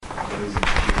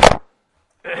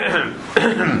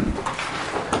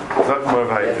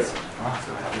Braita.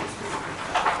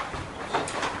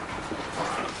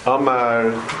 Amar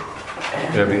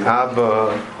Rabbi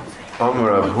Abba,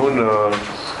 Amar Rav Huna,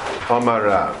 Amar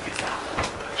Rav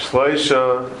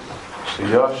Shloisha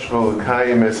Sheyashvu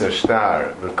L'Kayim Es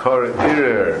Ashtar V'Kor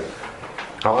Irer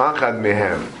Al Achad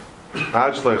Mehem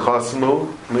Ad Shloi Chasmu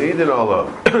Me'idin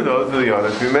Olav. Those are the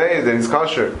Yonah to be made that he's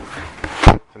kosher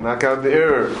to knock out the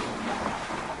Irer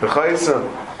V'Chaysam,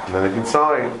 and then they can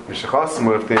sign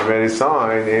V'Shechasmu. If they already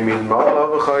signed, they mean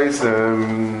Ma'alav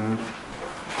V'Chaysam.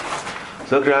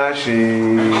 Look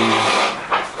Rashi,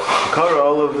 Kar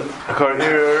Olav Kar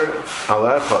Irer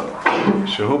Alecha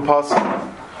Shehu Pasuk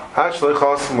Ashlei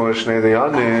Chasmu Shnei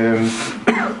Dayanim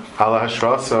Ala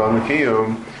Hashrasa on the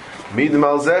Kiyum Midim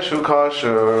Al Zeshu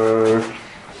Kasher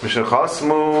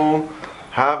Mishachasmu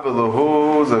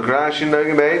Havelahu Look Rashi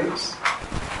Nagim Eidus.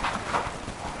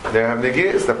 They have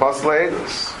negis, the Pasuk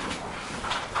Eidus.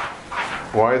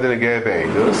 Why are they negay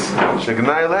be'edus?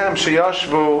 Shegnai lehem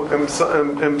sheyashvu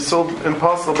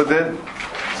impossible, but then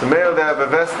so maybe they have a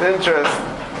vested interest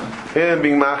in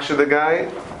being machshir the guy,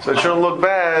 so it shouldn't look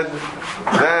bad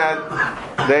that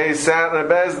they sat in a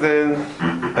bezdin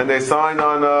and they signed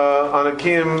on a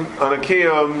kiyum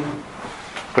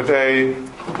with a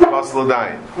pasuk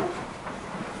l'dayin.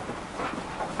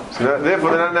 So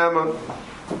therefore they're not naman.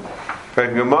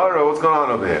 Like Gemara, what's going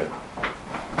on over here?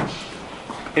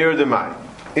 Ir demai,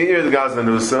 ir the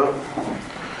gazanusa,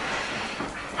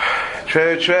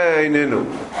 trei ninu.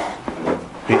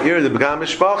 Ir the begam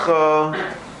mishpacha,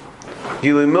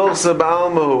 gili milsa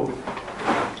ba'almahu.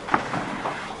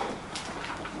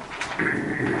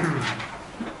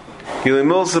 Gili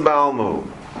milsa ba'almahu.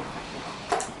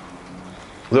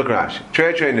 Look Rashi.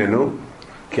 Trei ninu,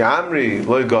 ki amri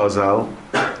loy gazal,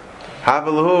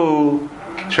 havalahu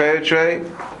trei.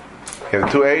 You have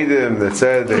two Eidim that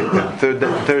said that the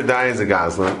third die is a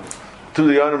Gazlan. Two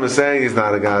the Yonim are saying he's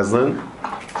not a Gazlan.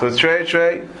 So it's Trey.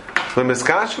 The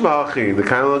Miskash B'Achi, the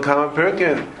kind of Kama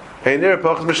Pirkin, Einir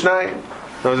Pachas B'Shnayim.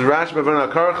 Now the Rashi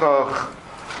B'Vana Karchach,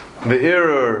 the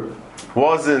error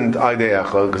wasn't Aidei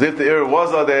Echad, because if the error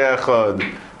was Aidei Echad,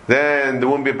 then there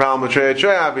wouldn't be a problem with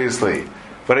Trey, obviously.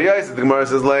 But the Gemara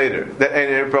says later that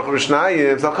Einir Pachas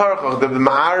B'Shnayim, the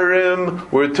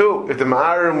Ma'arim were two. If the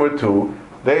Ma'arim were two,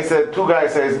 they said two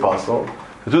guys say it's possible.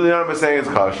 The two the are saying it's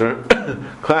kosher.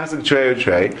 Classic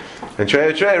Trey. And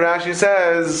Trey Rashi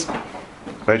says,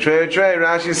 by Trey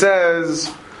Rashi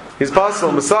says he's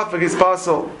possible. Masafik is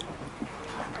possible.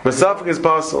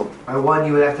 By one,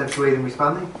 you would have to have two Eidim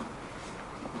responding.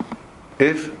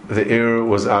 If the error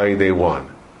was Day one,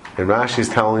 and Rashi is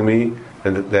telling me,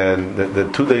 and then the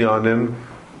two dayanim.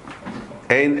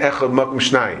 Ein echad makom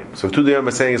shnayim. So if two dayanim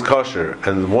are saying it's kosher,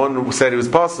 and one said it was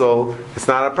possible, it's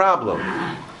not a problem.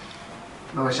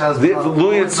 No, we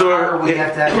have to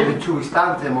have two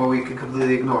respond to him, or we can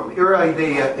completely ignore him.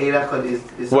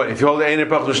 Is what if you hold ein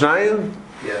pachas b'shnayim?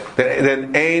 Yeah.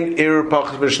 Then ein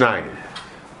pachas b'shnayim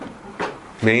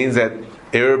means that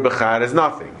b'chad is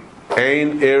nothing.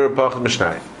 Ein pachas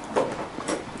b'shnayim.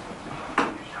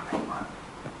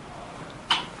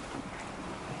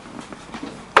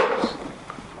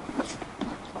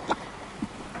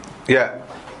 Yeah.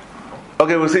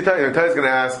 Okay, we'll see. Tai's going to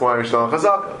ask why Mishnah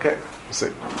Chazak. Okay, we'll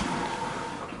see.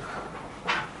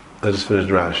 Let's just finish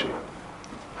the Rashi.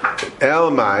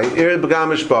 Elmai ir begam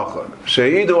mishpacha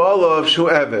sheidu olav shu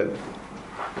eved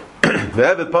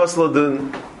ve'eved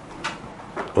pasladin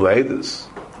uleidus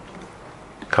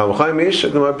kamchay mish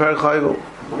gemar per chayvul.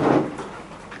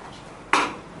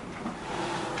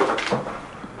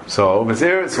 So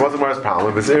Bezir, it wasn't Gemara's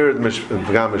problem. Bezir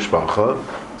begam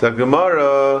mishpacha. The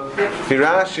Gemara,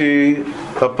 Rashi,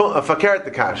 a fakert the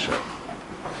kasha.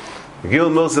 Gil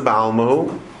milsa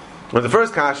ba'almahu. When the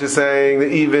first kasha is saying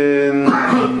that even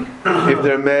if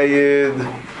they're made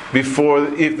before,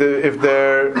 if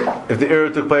the error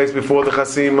took place before the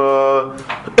chasima,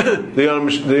 the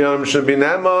yom should be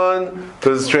neman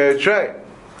because it's trey.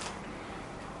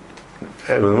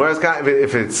 And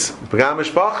if it's begam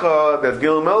mishpacha, that's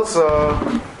gil milsa.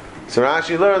 So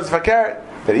Rashi learns fakert.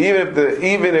 That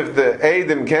even if the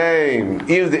Eidim came,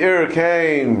 even if the error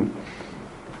came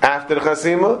after the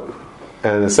Chasima,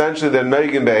 and essentially they're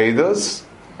Meigin Be'edus,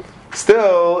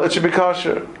 still it should be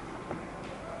kosher.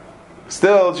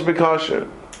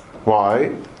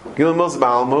 Why? Gil Milsa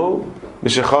Ba'almu,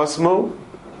 Mishachasmu,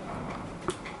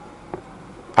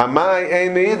 Amai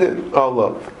Ein Meidin,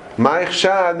 Allah. Mai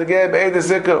Chshad, the Geb Be'edus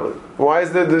Zikr. Why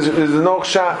is there's no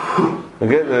Chshad?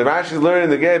 Again, Rashi is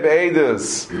learning the Geb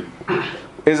Be'edus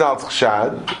is al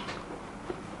chshad.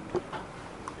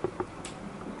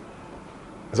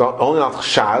 It's only al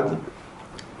chshad.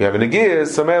 You have a Negiyah,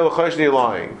 so Mele Chosh you're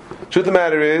lying. Truth of the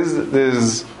matter is,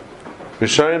 there's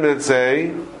Rishonim that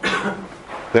say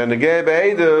that Negiyah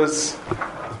Be'edus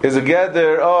is a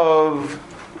gather of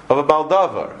a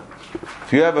Baldavar.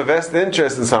 If you have a vested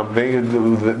interest in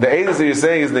something, the Edus that you're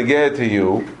saying is Negiyah to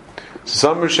you. So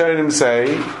some Rishonim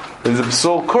say there's a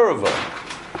Psul Kurva.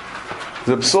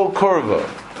 There's a Psul Kurva.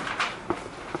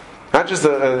 Not just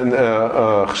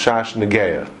a Chash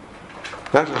Negiyah.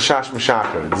 Not a Chash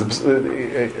Meshaker.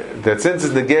 That since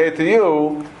it's Negiyah to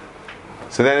you,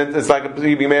 so then it's like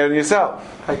you being mad on yourself.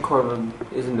 Korban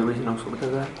isn't the reason also because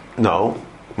of that? No.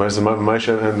 Moshe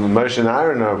and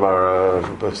Aaron are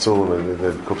Psulim,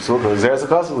 the Psulim. There's a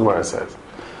custom, the Gemara says.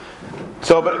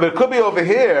 So, but it could be over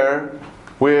here,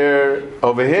 where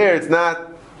over here it's not.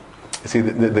 See,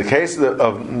 the case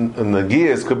of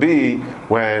Negiyahs could be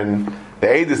when the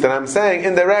Edus that I'm saying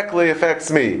indirectly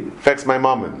affects me, affects my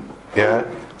mammon. Yeah?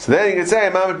 So then you could say,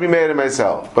 I'm be made of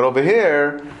myself. But over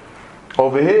here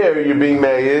you're being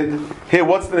made. Here,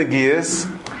 what's the Negiyahs?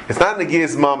 It's not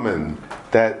Negiyahs mammon.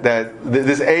 That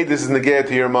this Edus is Negiyah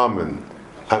to your mammon.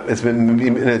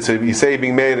 So you say you're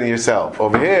being made on yourself.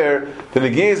 Over here, the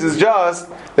Negiyahs is just,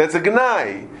 that's a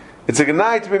Gnai. It's a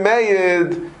Gnai to be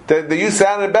made that you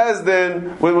sat in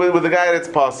Bezdin with the guy that's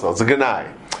puzzled. It's a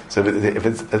Gnai. So if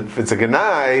it's a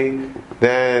Gnai,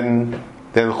 then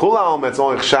Chulam, it's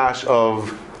only Chash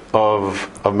of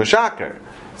Meshaker.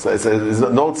 So it's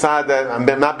no tzad that I'm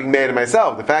not being made of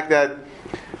myself. The fact that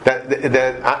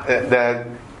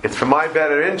it's for my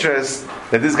better interest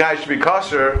that this guy should be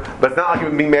kosher, but it's not like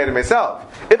I'm being made of myself.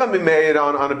 If I'm being made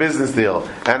on a business deal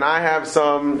and I have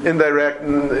some indirect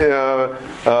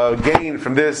gain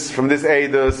from this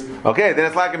edus, okay, then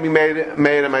it's like I'm being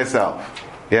made of myself.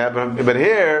 Yeah, but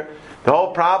here the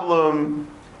whole problem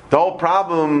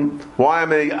why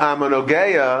I'm an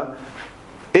ogeya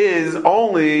is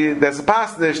only that's a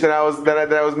pasnish that I was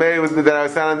made with that I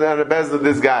was found on the bezd of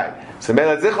this guy. So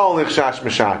melazich only chash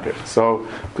meshaker. So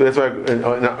that's why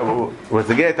with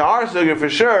the get to our sugar for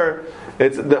sure,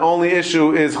 it's the only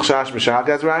issue is chash meshaker.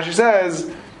 That's what Rashi says.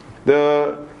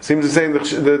 Seems to say the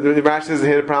Rashi says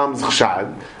here the problem is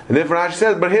chshad, and therefore Rashi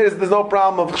says, but here there's no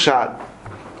problem of chshad.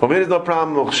 Over here there's no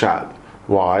problem of chshad.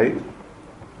 Why?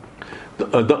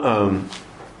 Okay.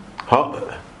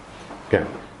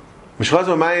 Mishchaz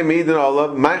Mamayim Eden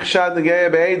Olav, Maichshad Negiyah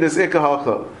Be'edus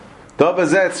Ikahacha. Dava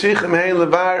Zet Tzrichim Hein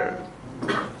Levar.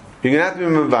 You're going to have to be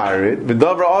Mevarit.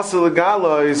 V'davra also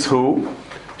Legala is who?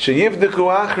 Sheyivdeku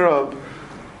Achrav.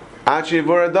 Achi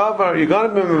Yivur Davar. You're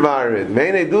going to be Mevarit.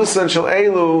 Ve'enei Dusan Shal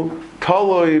Elu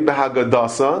Toloi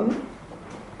Behagadasan.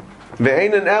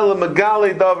 Ve'enen Ela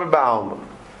Megali Davar Ba'alma.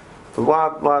 A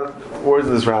lot of words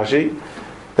in this Rashi.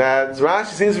 That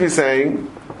Rashi seems to be saying,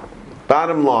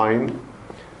 bottom line,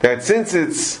 that since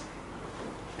it's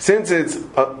a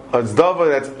zdava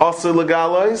that's also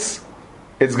legalais,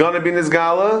 it's going to be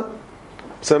nisgala.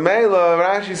 So Mela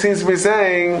Rashi seems to be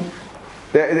saying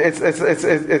that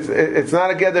it's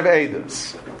not a get of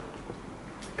edus.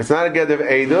 It's not a get of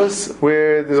edus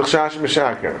where there's a chash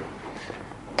meshaker.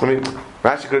 I mean,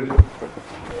 Rashi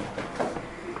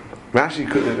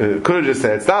could have just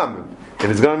said stam. If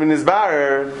it's going to be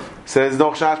nisbarer, so there's no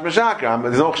chash meshaker.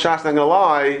 There's no chash. I'm going to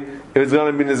lie. If it's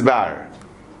going to be nisbarer.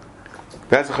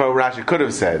 That's what Rashi could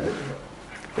have said.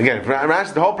 Again, for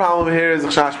Rashi, the whole problem over here is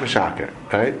chash meshaker,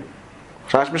 right?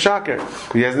 Chash meshaker.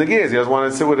 He has negiyas. He doesn't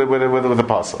want to sit with the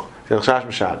puzzle. He has chash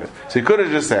meshaker. So he could have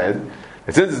just said,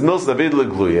 that since it's milsa david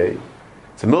legluye,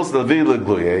 it's a milsa david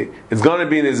legluye. It's going to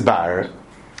be nisbarer.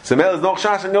 So there's no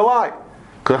chash. I'm going to lie.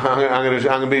 I'm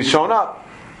going to be shown up.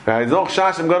 Right? There's no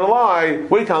chash, I'm going to lie.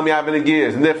 What do you tell me I have any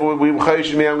gears? And therefore, me, I'm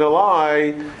going to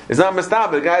lie. It's not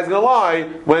mistaba. The guy's going to lie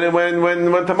when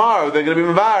tomorrow they're going to be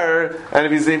mevar. And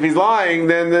if he's lying,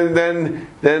 then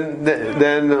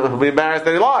he'll be embarrassed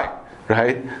that he lied.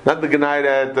 Right? Not the guy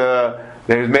that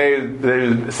he was made, that he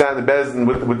was sat in the bezin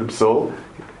with the psul.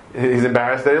 He's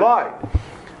embarrassed that he lied.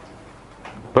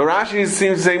 But Rashi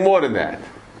seems to say more than that.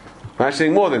 Rashi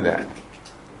saying more than that.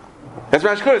 That's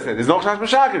what Rashi could have said. There's no chash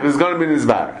meshaker because it's going to be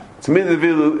nizbar. It's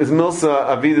milsa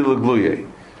avidi legluye,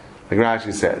 like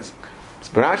Rashi says.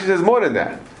 But Rashi says more than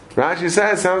that. Rashi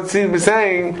says, some seem to be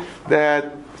saying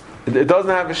that it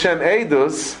doesn't have a shem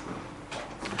edus.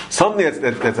 Something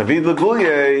that's avidi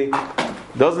legluye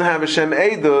doesn't have a shem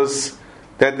edus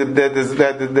that's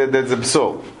a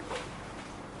psul.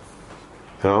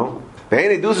 You know, the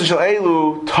ain't edus shel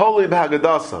elu totally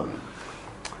b'hagadasan.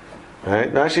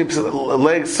 Right? Rashi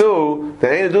leg su the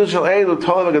ain't edus shel elu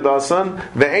totally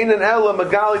b'hagadasan the ain't an ela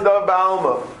magali dav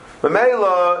ba'alma.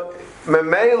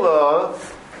 Memela,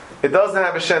 it doesn't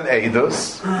have a shem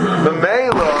edus.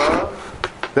 Memela,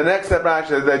 The next step, Rashi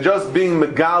says, they're just being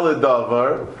megala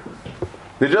davar.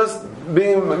 They're just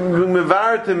being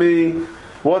mevar to me.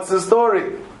 What's the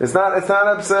story? It's not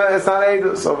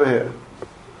edus over here.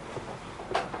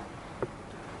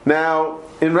 Now,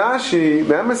 in Rashi,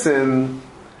 Emerson,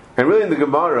 and really in the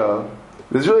Gemara,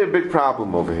 there's really a big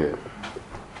problem over here,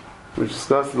 which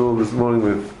discussed a little this morning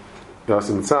with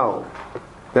Yosem Tzal,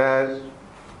 that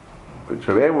which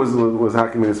Rabbi was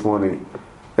hacking me this morning.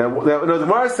 The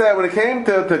Gemara said when it came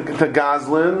to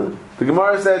Goslin, the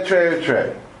Gemara said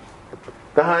trey.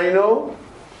 The Hainu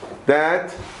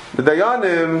that the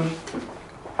Dayanim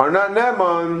are not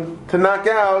Neman to knock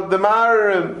out the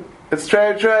Ma'arim. It's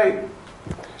trey.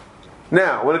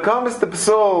 Now, when it comes to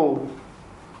Psul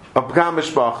of P'kam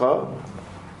Mishpacha,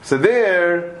 so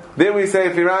there we say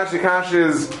if Rashi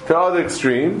kashes to the other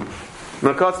extreme,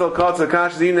 Nakatzel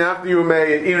kashes even after you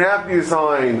made, even after you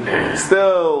sign,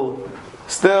 still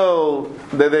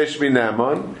that they should be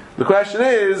Neman. The question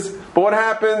is, but what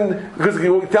happened? Because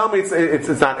you tell me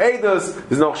it's not Eidos,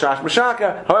 there's no Chash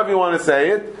Mashaka, however you want to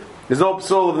say it, there's no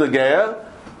Psul of Negeya,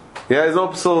 there's no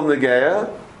Psul of Negeya,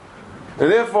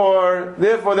 and therefore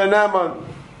they're Neman,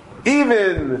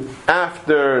 even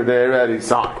after they already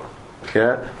signed.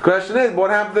 The question is, what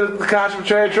happened to the Kash of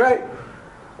Trey?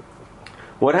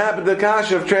 What happened to the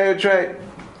Kash of Trey?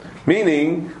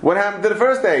 Meaning, what happened to the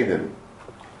first Eidim?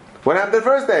 What happened to the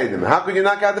first Eidim? How could you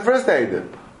knock out the first Eidim?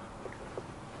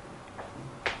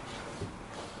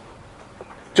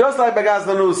 Just like by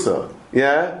Gazlanusa,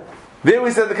 there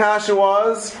we said the Kasha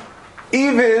was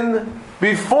even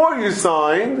before you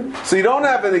signed, so you don't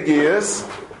have an Agias,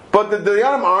 but the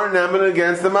Dayanim aren't Neman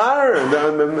against the Ma'arim,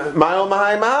 the Ma'al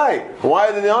Mahai. Why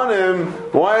are the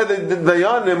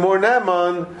Dayanim more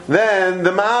Neman than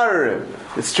the Ma'arim?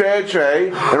 It's Trey,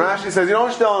 and Rashi says you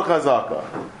don't shtel on Chazaka.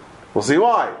 We'll see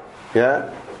why. Rashi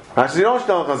says you don't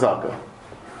shtel on Chazaka.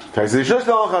 He says you should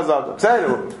shtel on Chazaka.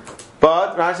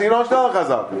 But Rashi says you don't shtel on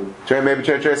Chazaka. Maybe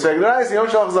Trey Sveg the Rice, you don't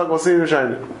shtel on Chazaka. We'll see in the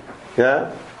Shiny. You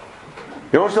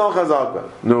don't shtel on Chazaka.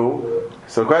 No.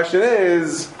 So the question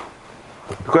is,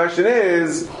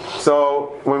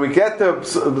 so when we get to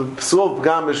Psul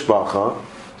P'gam Mishpacha,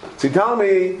 so you tell me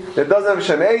it doesn't have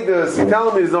Shem Eidus, you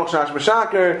tell me there's no Chash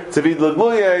Mashaker, Tzavid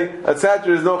L'Gluye, etc.,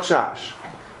 there's no Chash.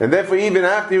 And therefore even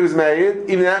after he was made,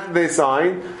 even after they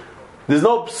signed, there's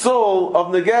no Psul of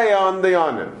Negeya on the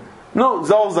Yanim. No,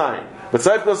 Zol Zayin. But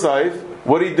Saif no Saif,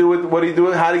 what do you do with,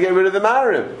 how do you get rid of the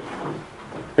Ma'arim?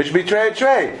 It should be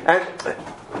Trey. And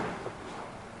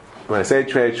when I say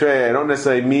Trey, I don't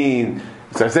necessarily mean,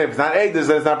 so I say if it's not Eidus,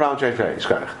 then it's not a problem Trey.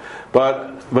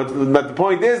 But the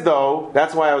point is though,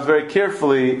 that's why I was very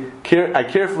carefully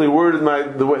worded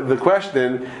the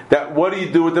question that what do you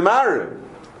do with the Ma'arim?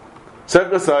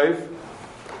 Saif,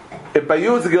 if by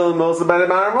you it's a Gil Milsa, by the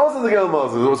Ma'arim also it's a Gil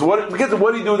Milsa. So what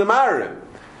do you do with the Ma'arim?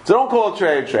 So don't call it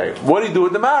Trey. What do you do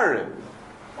with the Ma'arim?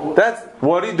 That's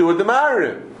what do you do with the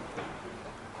Ma'arim?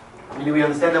 We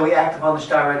understand that we act upon the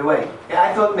shtar right away.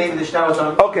 I thought maybe the shtar was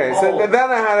on. Okay, so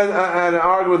then I had an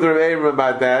argument with Rav Abram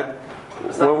about that.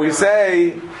 When we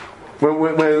say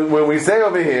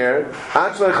over here,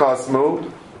 Achlei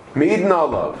Chasmu, Me'idin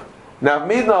Olav. Now,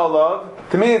 Me'idin Olav,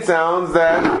 to me it sounds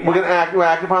that we're going to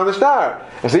act upon the shtar.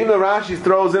 And so even though Rashi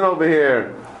throws in over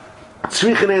here,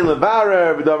 Tzrichin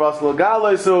Levarer, V'dav Aslo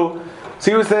Galoi, so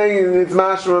he was saying it's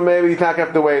mashma, maybe you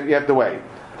have to wait.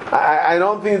 I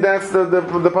don't think that's the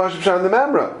Pashup Shan the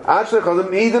Memra. Actually,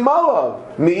 Me'idim Olav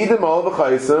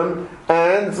v'chaysim,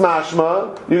 and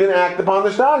Smashma, you can act upon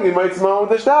the shtar. You might smell with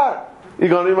the shtar. You're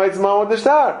going to might smell with the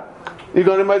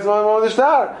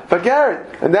shtar. Fakir.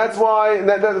 And that's why,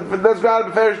 that's Grad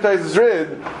Beferish Taisis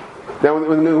Rid. Now,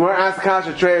 when we're asked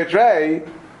Kasha Trey,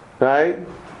 right?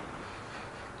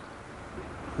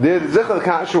 The Zichel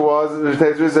Kasha was, the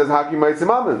Taisis Rid says, Haki might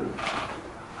simamin.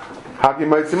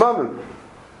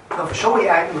 No, for sure we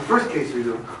act in the first case we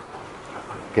do.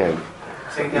 Okay.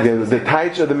 The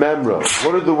taich of the memra.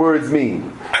 What do the words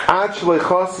mean?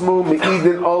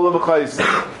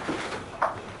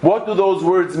 What do those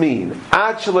words mean? They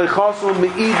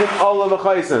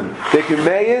can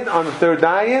may it on the third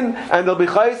dayan, and they'll be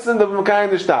chaysin, they'll be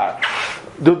mekayim the shtar.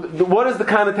 What is the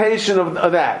connotation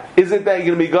of that? Is it that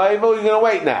you're going to be gaivo, or you're going to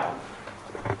wait now?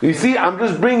 You see, I'm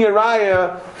just bringing a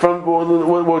raya from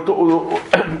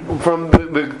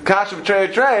the kash of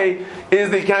Trey is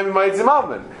that he can't be Ma'itzi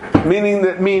Mammon.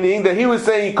 Meaning that he was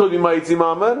saying he could be Ma'itzi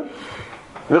Mammon.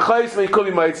 The Chayis he could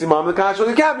be Ma'itzi Mammon. The kash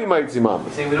he can't be Ma'itzi Mammon.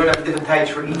 You're saying we don't have a different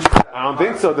types for each. I don't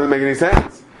think so. It doesn't make any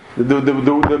sense. The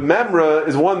memra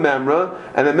is one memra,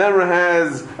 and the memra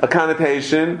has a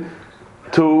connotation.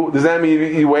 Does that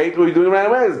mean you wait or you do it right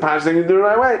away? It's Pash saying you do it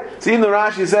right away. So even the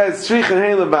Rashi says Shrichen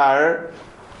Hein Levar.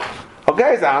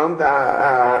 Okay, so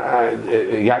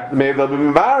maybe they'll be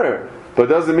mevarer, but it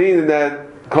doesn't mean that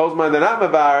Kozman they're not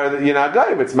mevarer that you're not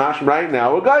gaiva. It's mashma right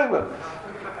now we're gaiva,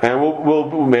 and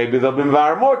we'll maybe they'll be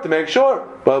mevarer more to make sure.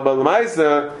 But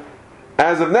l'maisa,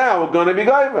 as of now, we're going to be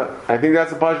gaiva. I think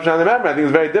that's a part to remember. I think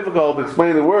it's very difficult to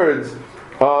explain the words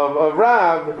of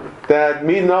Rav that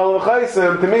mean all of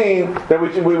chaysim to mean that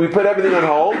we put everything on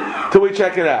hold till we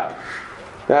check it out.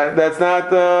 That's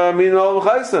not mean all of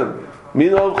chaysim.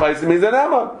 Mean all of chaysim means an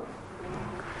emma.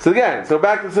 So again,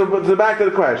 back to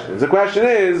the question. The question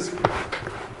is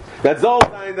that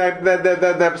Zoltan that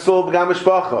psul b'gam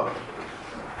mishpacha.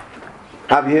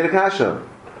 Have you heard a kasha?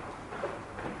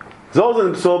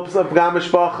 Zoltan psul b'gam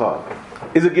mishpacha.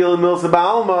 Is it gil milsa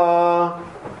ba'alma?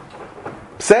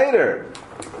 Seder.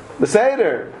 The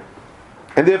Seder.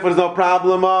 And therefore there's no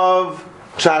problem of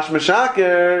Chash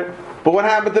Meshaker. But what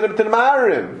happened to the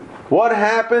Ma'arim? What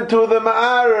happened to the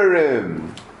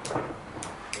Ma'arim?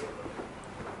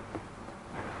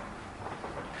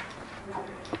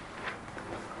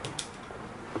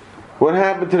 What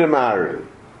happened to the Ma'arim?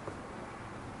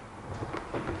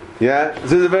 Yeah?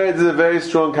 This is a very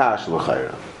strong kasha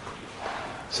l'chayra.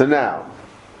 So now,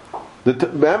 the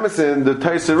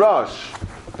Taisa Rosh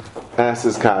asks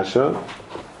his kasha,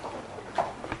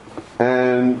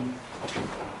 and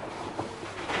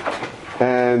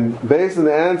based on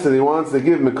the answer he wants to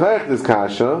give Mekayach this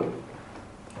kasha,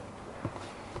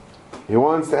 he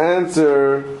wants to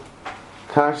answer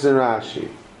kasha and Rashi.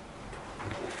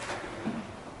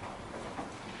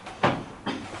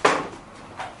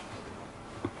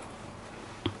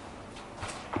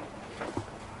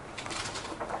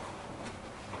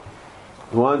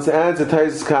 He wants to answer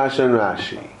Taisus kasha and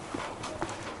Rashi.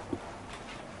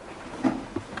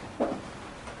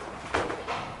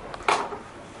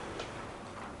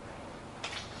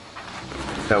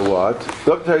 Now what?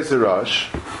 Dr. Taisa Rosh.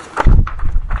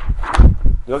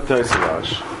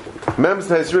 Mem's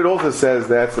Taisa also says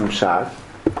that's some shot.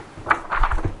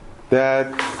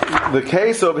 That the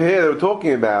case over here that we're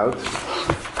talking about,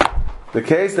 the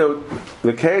case that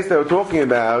we're talking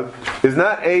about is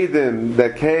not Aiden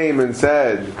that came and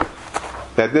said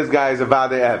that this guy is a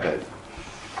Vade Eved.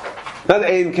 Not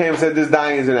Aiden came and said this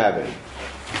dying is an Eved.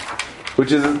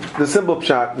 Which is the simple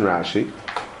pshat in Rashi.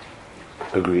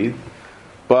 Agreed.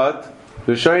 But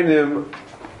the Rishonim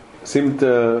seem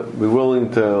to be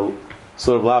willing to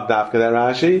sort of lav dafka that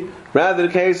Rashi. Rather,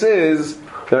 the case is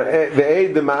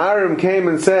the Ma'arim came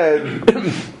and said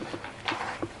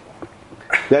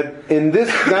that in this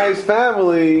guy's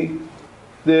family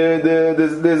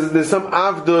there's some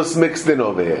avdus mixed in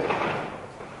over here.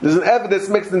 There's an eved that's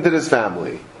mixed into this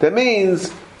family. That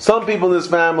means some people in this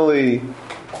family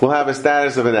will have a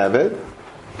status of an eved,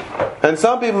 and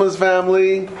some people in this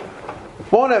family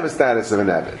won't have a status of an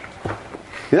Eved.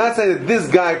 He's not saying that this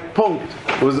guy Punkt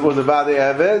was a Vade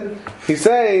Eved. He's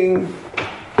saying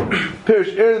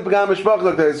Pirish Ir B'gam Mishpach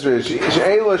L'k Teisrish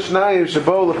She'ela Shnayim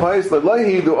Shabo L'Pais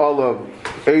L'Hidu Olav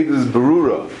Eidus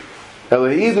Berura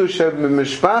Elihidu Sheb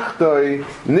Mishpachtoi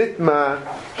Nitma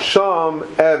Sham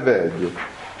Eved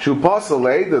Shu Pasal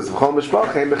Eidus V'chol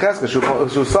Mishpach Heim Becheska Shu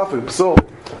Safik P'sul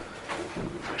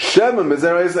Shema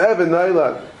Mizeres Eved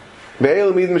Nailad the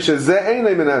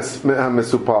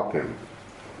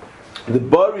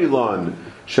Barilon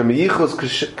Shemiyichos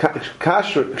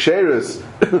Ksheris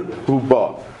Huba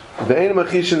the Ein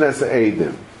Machishin as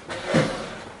Eidim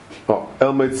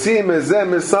El Metzim Ezem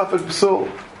Misafik Psul.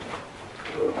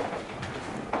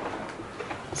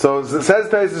 So it says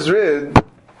Taisus Rid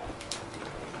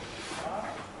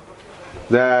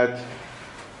that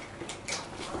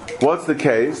what's the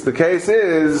case? The case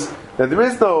is that there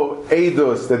is no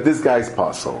edus that this guy's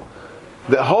puzzle.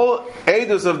 The whole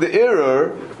edus of the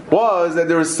error was that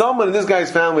there is someone in this guy's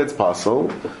family that's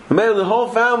puzzle. The whole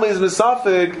family is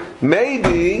misafik.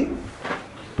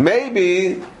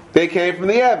 Maybe they came from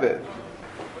the Eved.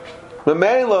 But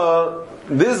Mela,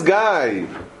 this guy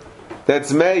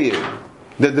that's Meir,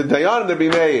 the Dayan to be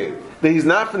Meir, that he's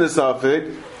not from the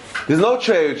Safik. There's no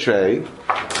trey.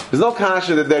 There's no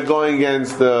kasha that they're going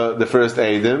against the first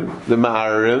Eidim, the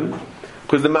Ma'arim,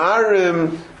 because the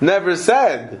Ma'arim never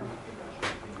said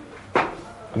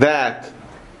that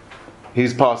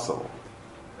he's pasul.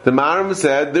 The Ma'arim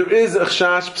said there is a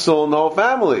chash psul in the whole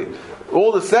family.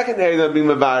 All the second Eidim being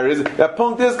Mavir is that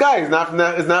Punkt this guy is not from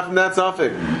that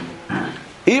Safik.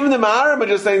 Even the Ma'arim are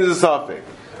just saying there's a Safik,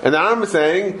 and the Ma'arim is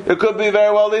saying it could be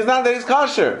very well that he's not, that he's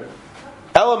kosher.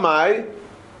 Elamai,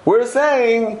 we're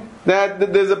saying that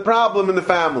there's a problem in the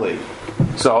family.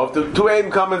 So if the two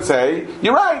Aiden come and say,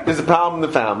 you're right, there's a problem in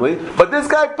the family, but this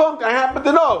guy punk, I happen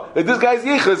to know that this guy's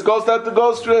yichus goes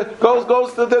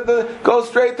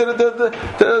straight to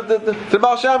the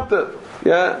Baal Shem Tov.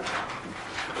 Yeah.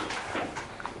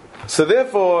 So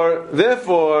therefore,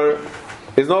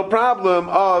 there's no problem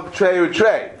of trey or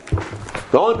trey.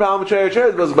 The only problem with trey or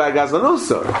trey goes by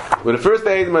Gazlanusar. When the first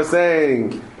Aiden are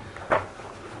saying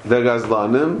they're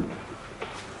Gazlanim,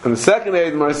 and the second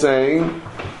Aiden are saying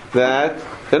that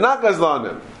they're not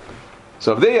Gazlanim.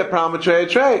 So if they have problem with trey,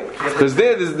 because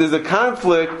there's a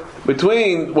conflict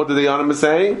between what the Dayanim are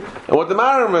saying and what the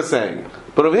Marim are saying.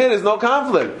 But over here there's no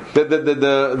conflict. The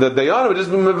Dayanim would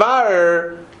just be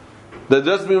Mevarer. They're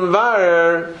just being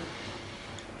Mevarer.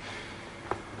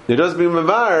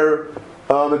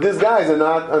 That these guys are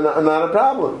not a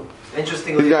problem.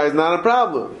 Interestingly, these guys not a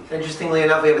problem. Interestingly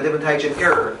enough, we have a different type of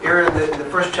error. Error in the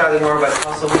first child of Gemara by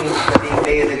Pasul means that being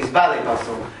made that he's Balei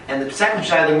Pasul, and the second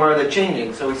child of Gemara they're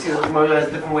changing. So we see that Gemara has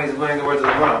different ways of learning the words of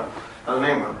the Gemara on the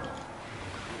Memra.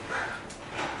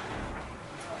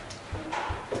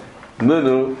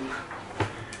 No.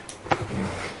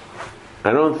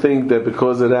 I don't think that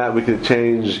because of that we could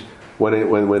change when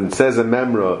it says a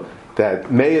Memra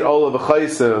that made all of the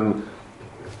Chaisim,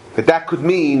 that could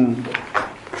mean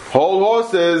whole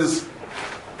horses,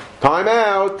 time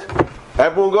out,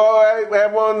 everyone go,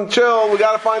 everyone chill, we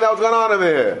got to find out what's going on over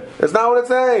here. That's not what it's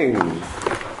saying.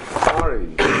 Sorry.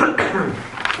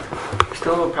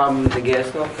 Still have a problem with the gas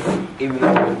though? Even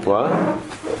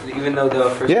though the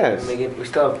first yes. We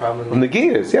still have a problem with the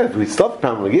gears. Yes, we still have a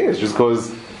problem with the gears just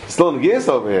because it's still in the gears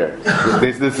over here.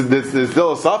 There's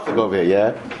still a suffix over here,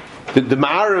 yeah? The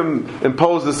Ma'arim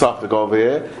imposed the suffix over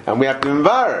here, and we have to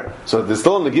Mevarer. So there's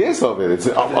still in the gears over here.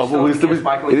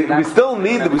 We still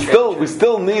need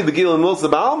the Gil and Milsa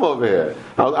Ba'alm over here.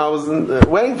 I was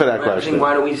waiting for that question.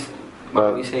 Why do we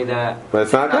say that? But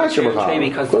it's not a question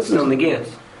because it's still in the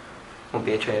gears. Won't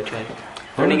be a trey.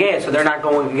 They're in the gears, so they're not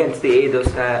going against the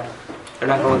Eidos that. They're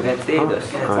not going against the Eidos.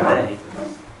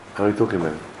 How are you talking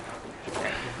about?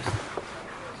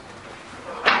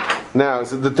 Now,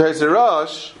 so the Tosei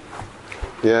Rosh.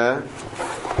 Yeah.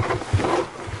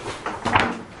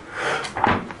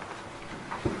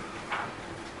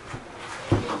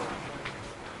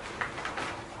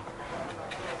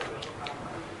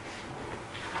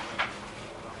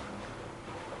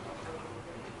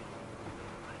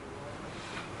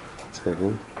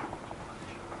 Second.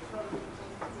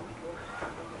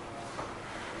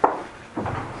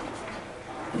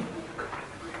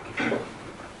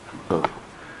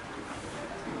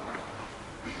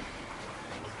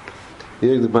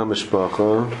 Here, the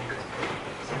Mishpacha.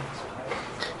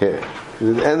 Here,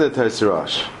 the end of the Tosei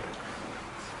Rosh,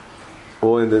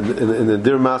 or in the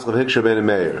Dir Mask of Hiksha Ben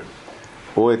Meir,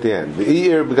 or at the end. The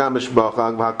Eir began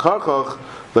Mishpacha. V'Hakarchach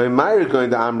lo Meir going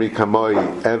to Amri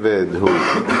Kamoi Eved Hu,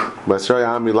 Basroi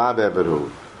Amri Lav Eved Hu.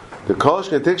 The Kol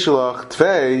Shnetik Shalach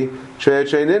Tvei Trei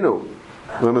Ninu.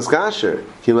 L'Maskasher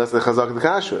Ki Les LeChazak the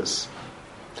Kashrus.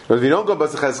 But if you don't go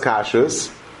Basachas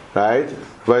Kashrus, right?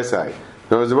 What I say?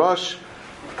 Now, the Rosh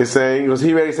is saying, because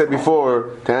he already said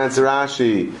before to answer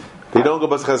Rashi, they don't go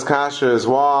Basachas Kashrus.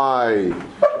 Why?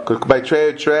 Because by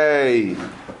Trey,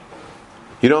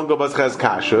 you don't go Basachas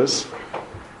Kashrus.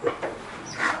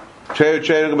 Trey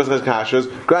don't go Basachas Kashrus.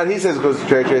 Grant, he says because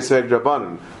Trey Sveg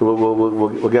Drabanan.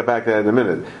 We'll get back to that in a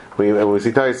minute when we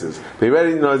see Taisus. But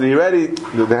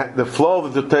the flow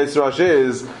of the Tosei Rosh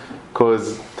is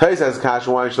because Tais has cash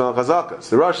and why you shall chazaka.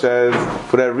 So the Rosh says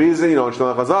for that reason you don't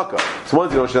shall chazaka. So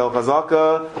once you don't shall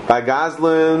chazaka by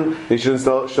Gazlan, you shouldn't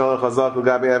shall chazaka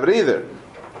gabi Eved either.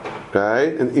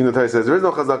 Okay? And even Tais says there is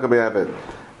no chazaka by Eved.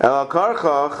 El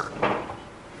karchach.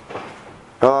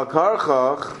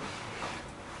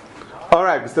 All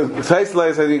right, so Tais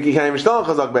says you can't even shall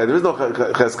chazaka by Eved. There is no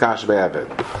cash by Eved.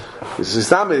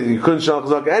 You couldn't shall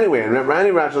chazaka anyway, and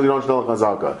any rational you don't shall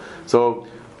chazaka. So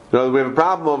we have a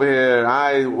problem over here.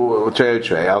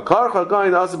 Trey. Al karcha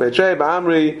going also by Trey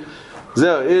ba'amri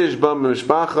zeh ish bam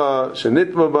mishpacha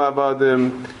shenitma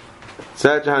ba'abadim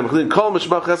tzad jahan mechlin kol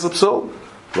mishpacha chesed psul.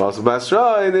 Also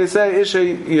b'asroi they say ish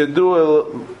yadu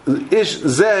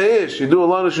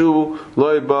alanu shu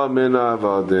loy ba min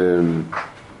avadim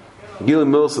gilim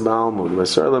milsa ba'almud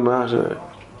b'asroi l'masha.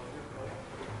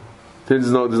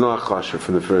 There's no achasher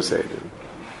from the first Eidim.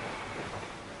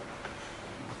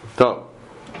 So.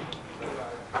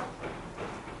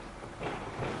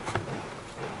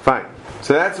 Fine.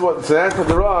 So that's what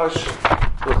the Rosh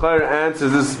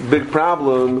answers this big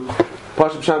problem.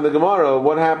 Pashup Sham the Gemara.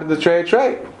 What happened to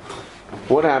Trey?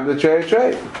 What happened to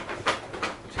Trey?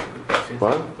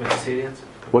 What? What's the answer?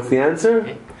 What's the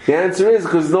answer? The answer is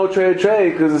because there's no trey,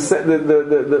 because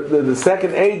the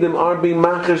second Eidim aren't being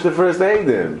machish the first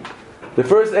Eidim. The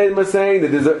first Eidim are saying that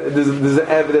there's an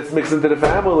Evid that's mixed into the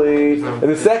family, and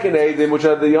the second Eidim, which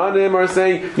are the Yonim, are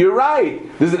saying, you're right,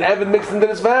 there's an Evid mixed into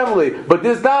this family, but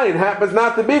this Dayan happens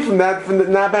not to be not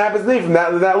happens to be from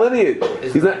that lineage.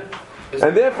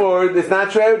 And therefore, it's not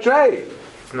trey.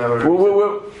 Isn't that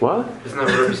what? Isn't that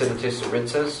what the Tosfos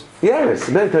says? Yes,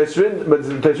 and then Tosfos, but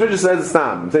Tosfos just says it's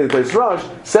not. I'm saying Tosfos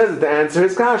says it to answer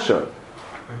his kasha.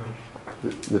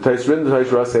 The Tosfos and the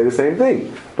Tosfos say the same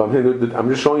thing, but I'm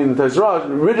just showing you the Tosfos.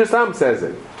 Ridge Sam says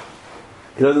it.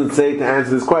 He doesn't say to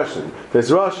answer this question.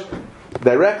 Tosfos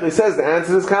directly says to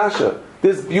answer this kasha.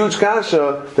 This huge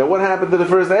kasha that what happened to the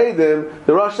first Eidim,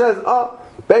 the Rosh says,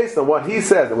 based on what he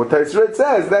says and what Tosfos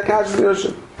says, that kasha is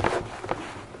Yushin.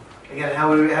 Again,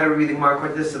 how do we read the Gemara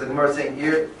with this? So the Gemara is saying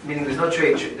here, meaning there's no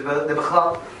trade.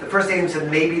 The first Eidim said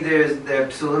maybe there's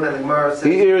psulim, and the Gemara says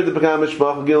here the The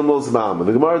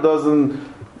Gemara doesn't.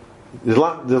 There's a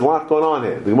lot going on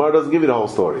here. The Gemara doesn't give you the whole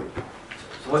story.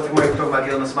 So what's the Gemara talking about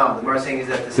Gilum Asmal? The Gemara is saying is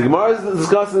that the Gemara is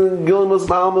discussing Gilum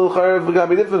Asmal Milcharev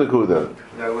V'Gabi different Akuda.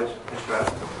 Which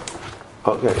draft?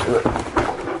 Okay.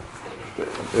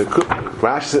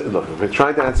 Rashi, look, if we're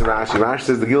trying to answer Rashi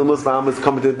says the Gilum Asmal is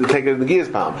coming to take it in the Gears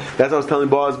palm. That's what I was telling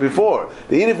Boaz before.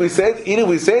 Even if we say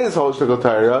this whole Shtickle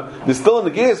Torah, there's still in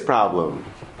the Gears problem.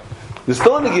 Now,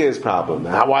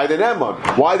 why the Nemon?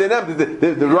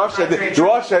 The Rosh said there's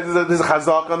a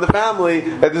chazak on the family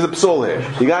that there's a psul here.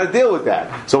 You got to deal with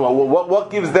that. So what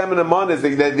gives them an amonis?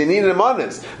 They need an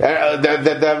amonis.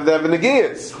 They have an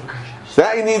Gears.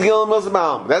 That you need Gilum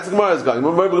Asmal. That's the Gemara's going.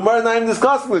 The Gemara is not even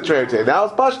discussing the Torah today. That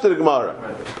was pushed to the Gemara.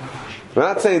 We're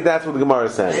not saying that's what the Gemara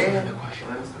is saying.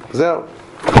 So,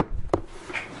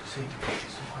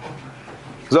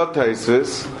 Zot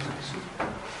Tosfos.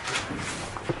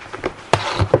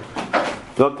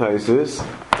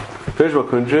 Fish what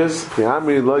countries? The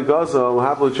Amri Loi Gaza will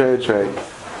have to trade.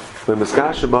 The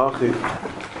Miskasha Bachi.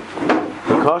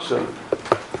 The Kasha.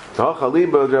 The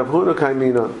Hachaliba Rav Huna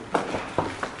Kaimina.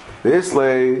 The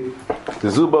Islay, the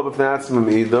Zubah B'fnatzim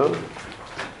Ida,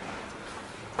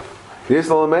 the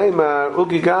Isla Meimar,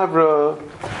 Uki Gavra,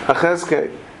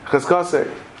 Cheskase.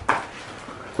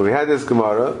 So we had this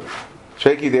Gemara,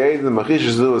 Sheki the Eid, the Machish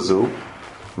Zuazu,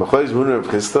 Machoiz Huna of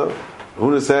Chista,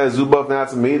 Huna says Zubah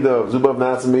B'fnatzim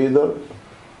Ida,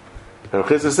 and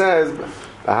Chista says,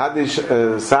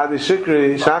 Sadi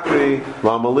Shakri,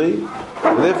 Mamali,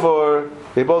 and therefore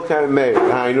they both kind of made.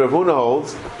 Rav Huna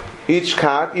holds, each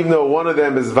kat, even though one of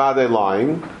them is vade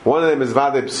lying, one of them is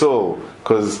vade psul,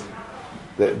 because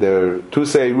they're two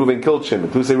say Reuben killed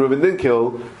Shimon, two say Reuben didn't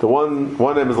kill. The one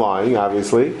of them is lying,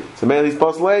 obviously. So man, he's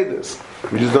supposed to lay this.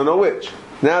 We just don't know which.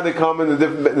 Now they come in a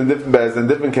different bezdin,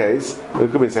 different case. It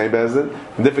could be the same bezdin,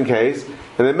 in different case,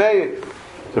 and they made it.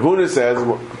 So Huna says,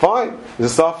 well, fine,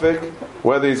 there's a suffix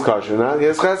whether he's kosher or not. He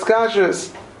has ches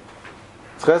kashrus.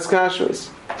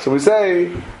 So we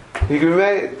say he can be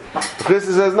made. Chris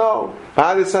says no. So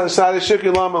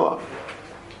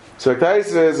Ektai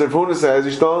says, if Huna says,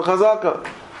 Yishtal Chazaka.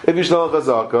 If Yishtal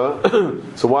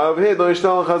Chazaka, so why over here don't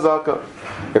Yishtal Chazaka?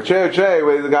 If Trey,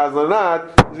 whether the guy's or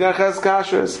not, he's going to Ches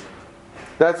Kashrus.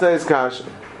 That's his Kasha.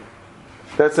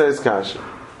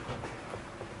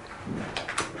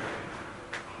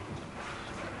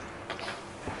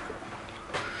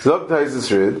 So Ektai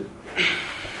says, read.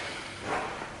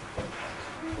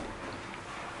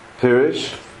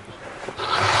 Pirish.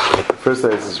 First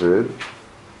place is read.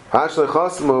 Hashle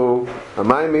chasmu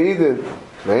amayim meidin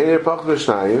me'enir pach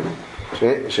v'shnayim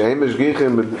she'em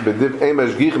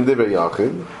mashgichim divrei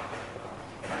yachid.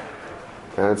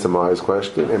 Answer Maya's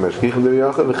question. Em mashgichim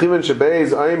divrei yachid v'chiven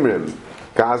shebeiz aimrim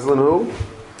gazlan hu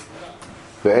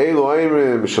ve'elu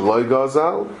aimrim shaloi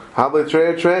gazal havle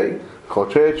trei kol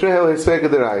trei hel hisveg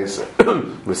deraisa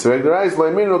hisveg deraisa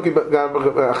lo'iminu ki gav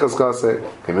achazkase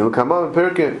keminu kamam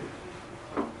perkin.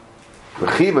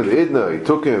 V'chivan idna, he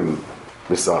took him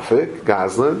misafik,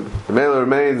 Gazlan, the male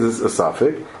remains a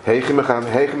suffix, heichim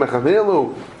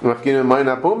mechamilu, mafkinim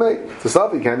mayna pume, it's a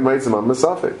suffix, you can't write some on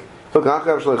misafik. So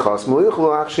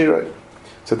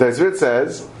Tosfos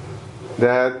says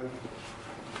that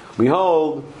we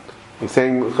hold, he's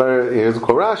saying, here's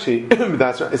Rashi,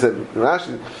 that's right, he said,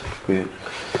 Rashi,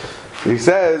 he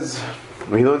says,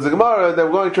 when he learns the Gemara, that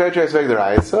we're going to try to respect the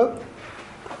Raisa,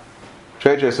 so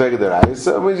it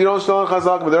means you don't shtal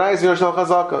chazaka, but the Raisa you don't shtal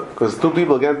chazaka because two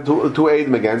people against two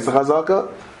Eidim against the chazaka.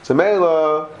 So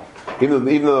Meila,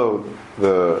 even though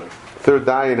the third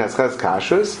dayan has ches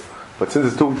kashrus, but since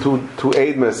it's two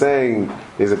Eidim are saying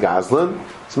is a gazlan,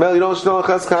 so Meila you don't shtal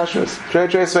ches kashrus. Trei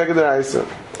svega the Raisa.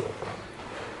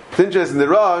 It's interesting. The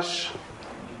Rosh,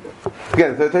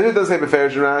 again, the Tashit doesn't say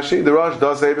Beferish and Rashi. The Rosh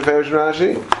does say Beferish and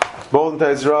Rashi, both in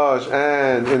Tais Rosh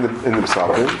and in the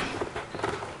Psalm.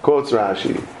 Quotes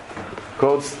Rashi,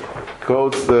 quotes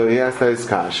the Yastais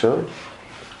Kasha.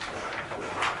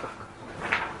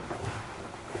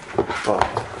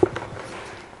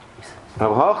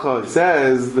 Halacha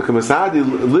says the Kamasadi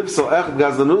lives so echad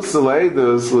gazlanus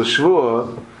leidus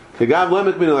l'shvua hegav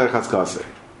lemit min lechaskase.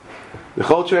 The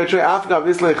whole trei afgav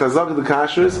islay chazak the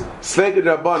kashrus sveged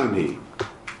rabbanon he.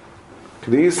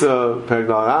 K'diisa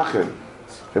pergdal achin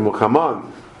emuchaman.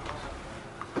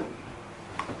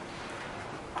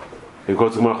 He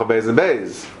quotes Gemara Chavez and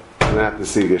Beis. And then have to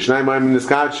see Shnai Mayim in this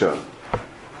Kadsha.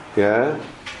 Yeah.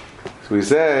 So we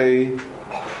say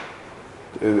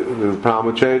the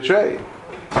problem with trei.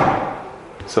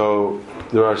 So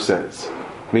the Rosh says,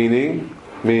 meaning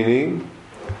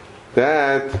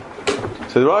that.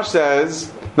 So the Rosh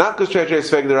says not because trei is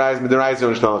fake the rise, but the rise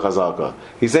don't shtal chazaka.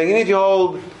 He's saying even if you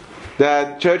hold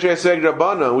that trei is fake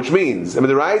Rabbana, which means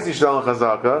the rise is shtal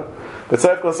chazaka, but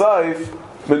Seif Kosaif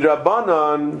with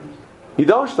Rabbanan you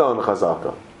don't shtal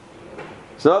chazaka.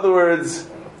 So in other words,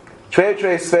 trei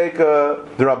is fake the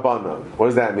Rabbana. What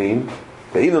does that mean?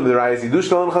 That even though the rise you do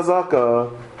shtal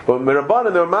chazaka. But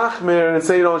Mirabanan, they're machmir and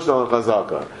say you don't shtal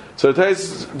chazaka. So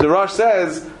the Rosh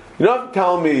says, you don't have to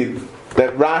tell me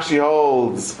that Rashi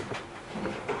holds.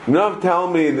 You don't have to tell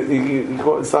me that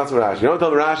it starts with Rashi. You don't tell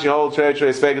me Rashi holds trei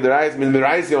is fake the rise. Min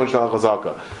Miraisi you don't shtal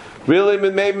chazaka. Really,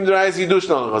 maybe Miraisi you do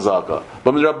shtal chazaka.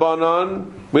 But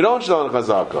Mirabanan, we don't shtal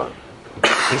chazaka.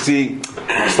 You see,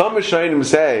 some Rishonim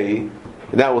say,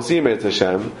 and that we'll see in Meretz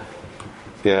Hashem.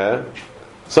 Yeah.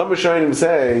 Some Rishonim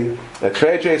say that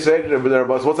trei is fake the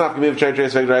Rabbana. What's not going to be trei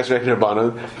is fake the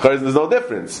Rabbana? Because there's no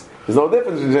difference. There's no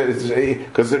difference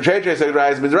because trei is fake the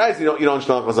rise means rise you don't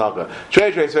shtal chazaka. Trei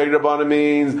is fake the Rabbana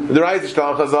means the rise is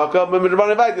shtal chazaka, but the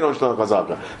Rabbana invite you don't shtal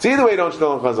chazaka. So either way you don't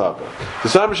shtal chazaka. So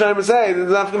some Rishonim say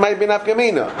there might be an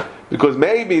afkamina because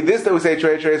maybe this that we say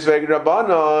trei is fake the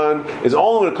Rabbana is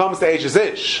only when it comes to Eishes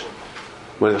Ish.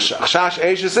 When Chash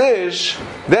Eishes Ish,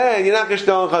 then you're not going to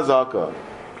shtal chazaka.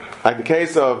 Like the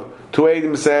case of two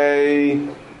Eidim say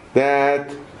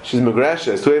that she's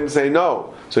Megreshes, two Eidim say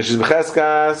no. So she's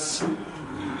Mecheskas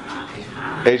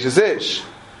Eishes Ish.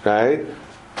 Right?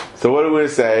 So what are we going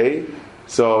to say?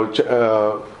 So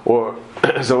we're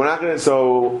not going to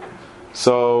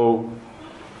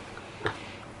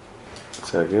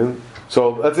second. So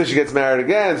let's say she gets married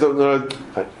again, so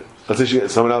let's say she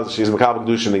gets someone else, she's Mekabel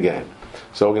Kedushin again.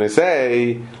 So we're going to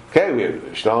say, okay, we're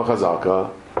Shtal Chazaka.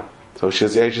 So she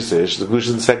has Eishes Ish, the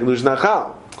Kedushin, the second Kedushin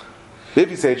Achal. If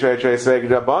you say trei Sveg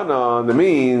Rabbanan, that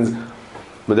means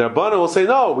the Rabbanan will say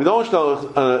no, we don't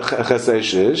shtal Ches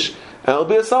Ish, and it'll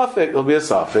be a suffix.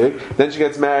 Then she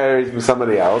gets married to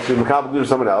somebody else, to Mekabel Kedushin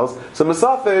somebody else. So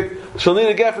Masafik, she'll need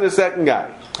a get from the second guy.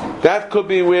 That could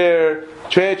be where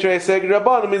trei Sveg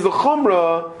Rabbanan means the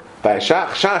Chumrah by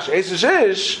Chash Eishes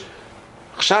Ish.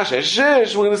 We're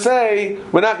going to say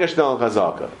we're not going to shtal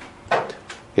Chazaka.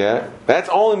 Yeah, that's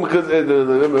only because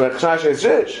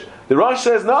the Rosh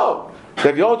says no. That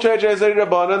if you hold trei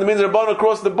Rabbanan, that means the Rabbanan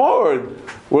across the board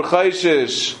we're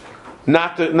chayshish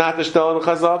not to shtel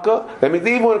chazaka. That means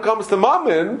even when it comes to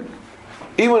mammon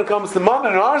in our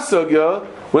sugya,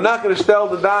 we're not going to shtel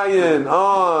the dayan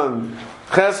on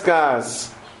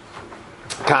cheskas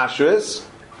kashrus,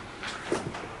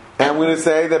 and we're going to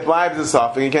say that blibes a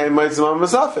suffix. You can't make some mammon a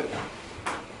suffix.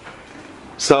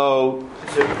 So.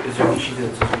 Is there a sheet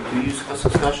that says we do use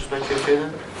chaskas kashrus by trei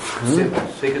then?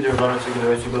 Second Rabbanan, second the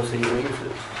rest you go say you don't use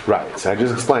it. Right. So I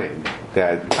just explained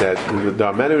that there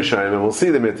are many Rishonim, and we'll see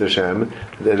them in Hashem,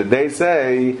 that they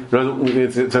say,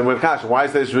 why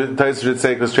is Tais should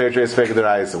say because trei is fake the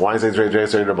rise? Why is trei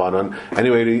is fake the Rabbanan?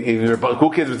 Anyway,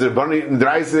 who cares if the Rabbanan the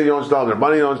rise you don't tell, the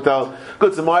Rabbanan you don't tell?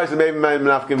 Good, so maybe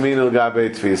Menafkamina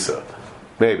Gabe Tfisa.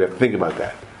 Maybe think about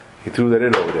that. He threw that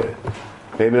in over there.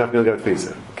 Maybe Menafkamina Gabe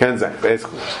Tfisa. Kenzak,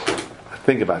 basically.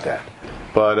 Think about that.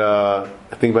 But I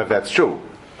think about if that's true.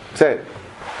 Say it.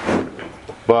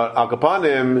 But Al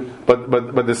Kapanim, but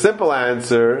the simple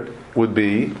answer would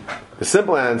be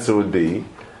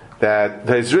that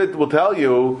Hezrit will tell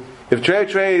you if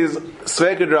trei is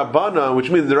Sveked Rabbana, which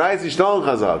means the rise is Shtal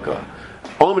Chazaka.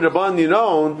 Only Rabban you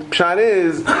know, Pshat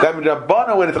is that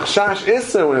Rabban when it's Chash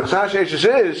Isser, when it's Chash Eishes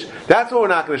Ish, that's what we're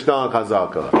not going to Shtal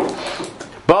Chazaka.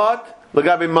 But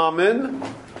Lagabi Mammon,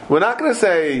 we're not going to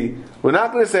say we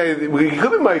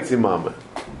could be Maitzi Mammon.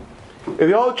 if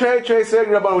you hold Trey Sveg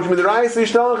Rabban, which Midaraisa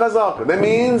Yishtal Chazaka, that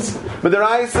means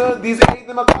Midaraisa, these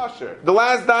Eidim are kosher. The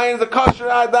last Dayan is a kosher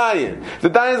Dayan. If the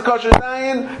Dayan is a kosher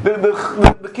Dayan,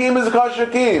 the Kim is a kosher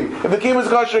Kim. If the Kim is a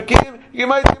kosher Kim, you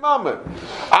might be Mamad.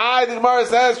 The Gemara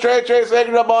says Trey Sveg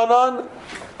Rabbanon.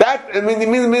 That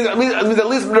means at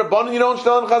least Rabbanon you don't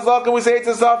shtel in Chazaka and we say it's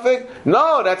a suffix.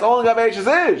 No, that's only Gav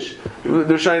Eishes Ish.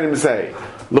 They're trying to say.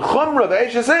 L'chumra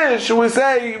Eishes Ish, we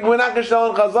say we're not going to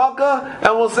shtel in Chazaka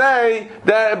and we'll say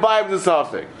that it vibes the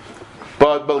suffix.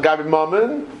 But Gabi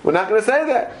Mammon, we're not going to say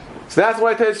that. So that's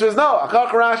why Taisra is no. Achach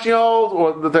Rashi holds,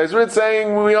 or the Taisra is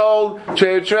saying we hold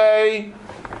Trey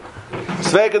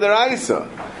Sveka Deraisa.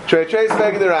 Trey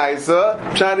Sveka Deraisa.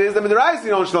 Pshat is that Deraisa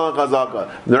you don't shtel in Chazaka.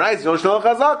 Deraisa you don't shtel in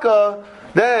Chazaka.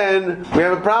 Then we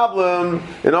have a problem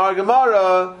in our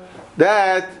Gemara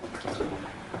that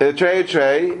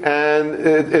Trey, and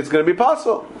it's going to be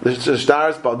possible.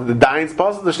 The Dain's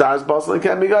possible, the Shtar is possible, and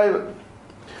can't be given.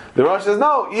 The Rosh says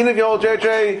no. Even if you hold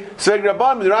Trey Sveg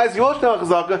Rabban, the Rais you will shtel in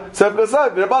Chazaka. Sef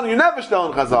Kasef, Rabban you never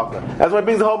shtel in Chazaka. That's why it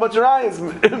brings a whole bunch of Rais. You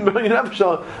never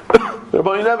shtel.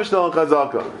 Rabban you never shtel in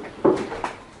Chazaka.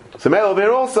 So maybe over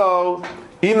here also,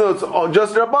 even though it's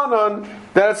just Rabbanon,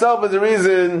 that itself is a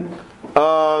reason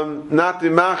not to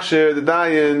machshir the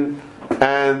Dayan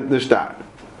and the Shtar.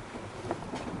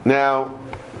 Now,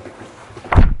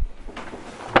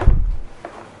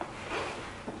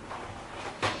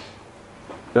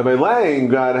 Rabbi Lang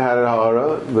got had a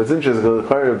hara, but it's interesting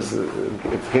because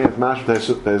if you can't mash the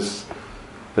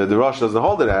Rosh doesn't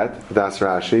hold it at, that's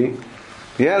Rashi.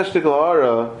 He had a shtickle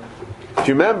hara. If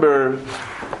you remember,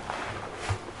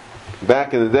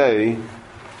 back in the day,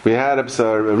 we had a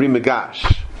Rimagash.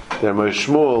 That Moshe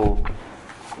Shmuel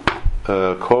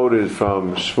quoted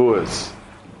from Shavuos.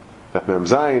 That Mem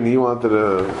Zayin, he wanted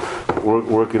to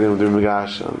work it in with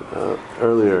Rimagash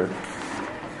earlier.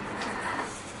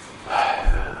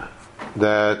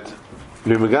 That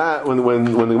when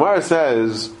the Gemara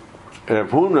says, Rav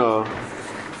Huna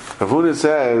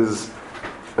says,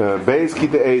 Beis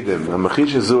Kita Eidim,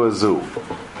 Amachish Zu Azu,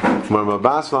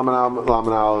 Mabas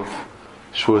Laman Aleph,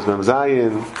 Shavuos Mem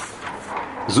Zayin,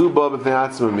 Zu Ba B'fnei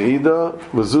Atzma Meida,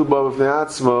 Zu Ba B'fnei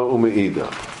Atzma Umeida.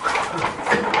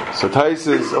 So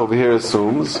Taisus over here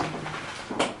assumes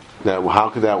that how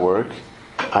could that work?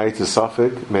 It's a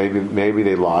suffix. Maybe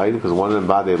they lied because one of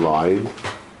them they lied.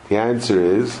 The answer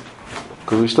is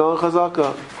because we shtel in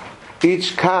Chazaka.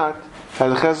 Each cat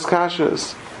has a ches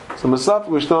kashrus. So Masaf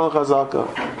we shtel in Chazaka.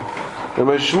 And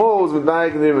my Shmuel is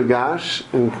medayik near Magash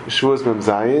in Shavuos Mem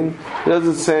Zayin. He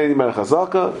doesn't say anything about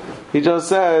Chazaka. He just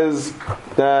says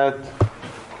that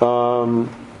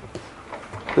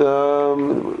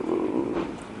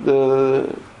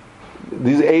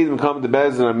these Eidim come to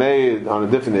Bez and are made on a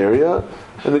different area,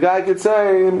 and the guy could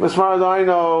say, as far as I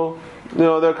know,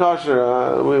 they're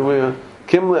kosher. We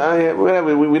didn't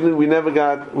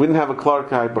have a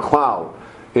Clarkite B'chlal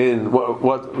in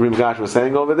what Rimgash was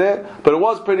saying over there, but it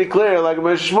was pretty clear, like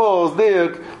Shmuel's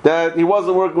dik, that he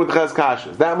wasn't working with Ches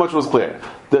Kashas. That much was clear.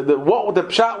 What the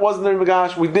pshat wasn't in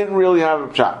Rimgash, we didn't really have a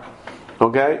pshat.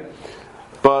 Okay?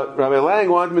 But Rabbi Lang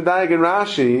wanted Medayik and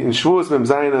Rashi in Shavuos Mem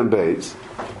Zayin and Beis.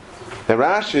 The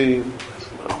Rashi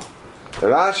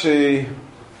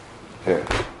here.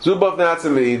 Zubav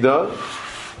Natzimida,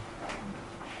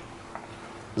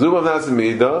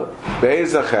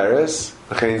 Beis Acheres,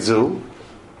 Achein Zu,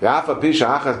 Yafa Pisha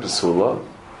Achas Pesula,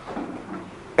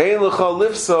 Ein Lecha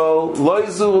Lifsol,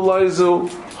 Loizu,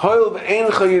 Hoil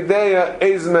V'Eincha Yedeya,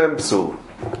 Eizmem Psul.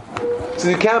 So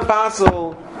you can't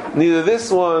passel neither this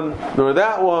one nor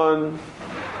that one.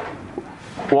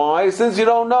 Why? Since you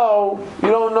don't know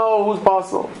who's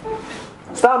passel.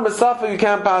 Stam B'Safa you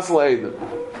can't passel either.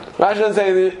 Rashi doesn't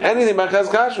say anything about Ches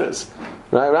Kashrus.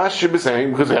 Right? Rashi should be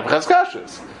saying because we have Ches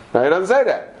Kashrus. Right? He doesn't say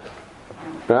that.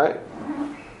 Right?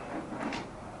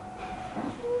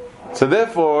 So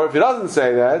therefore, if he doesn't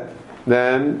say that,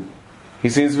 then he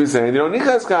seems to be saying you don't need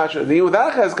Ches Kashrus. Even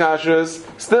without Ches Kashrus,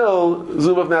 still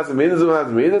Zubav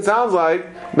Natzimid. It sounds like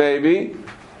maybe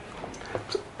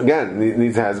again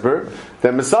needs Hezber.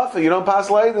 Then Mesafa you don't pass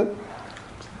later.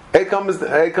 A comes the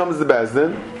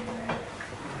Bezdin.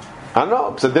 I don't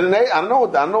know. So didn't I don't know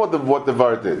what the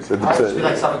vart is. It should be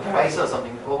like Suffolk Deraisa or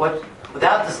something. Well,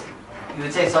 without this, you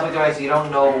would say Suffolk Deraisa. You don't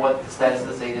know what the status of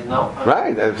the Sayyid is. No.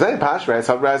 Right. I'm saying Pash right.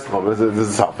 Suffolk Deraisa there's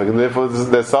a Suffolk, and therefore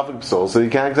there's Suffolk soul, so you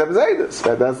can't accept Zaydis.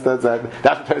 That's the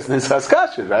person is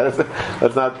Haskashis, right?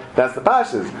 That's the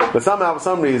Pashas. But somehow, for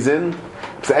some reason,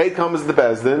 so Eid comes to the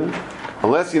Bezdin.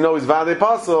 Unless you know he's Vade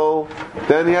Pasul,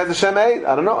 then he has a Shem Eid.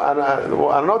 I don't know. I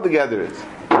don't know what the gather is.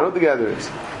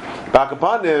 Back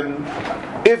upon him,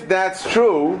 if that's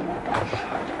true,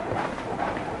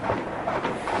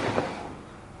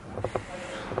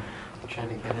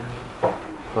 trying to get in.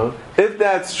 Huh? If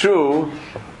that's true,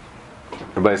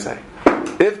 everybody say.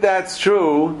 If that's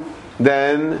true,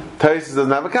 then Taisus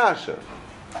doesn't have a kasha.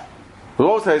 We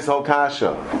also Taisus whole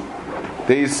kasha.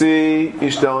 They see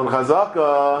Ishtel and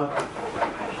Chazaka.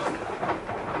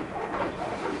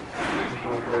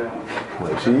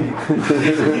 Like she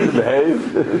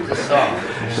behave. Just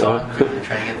saw. They're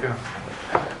trying to get through.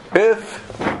 If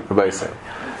everybody say,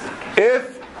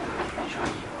 if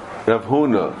Rav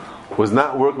Huna was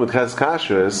not working with Ches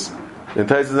Kashrus, then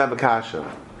Taisus doesn't have a kasha.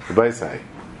 Everybody say.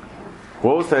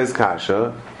 What was Taisus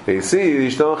kasha? They see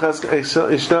Ishtel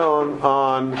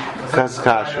on Ches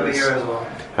Kashrus.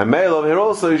 And Meilov here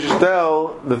also you should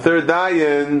tell the third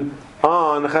dayan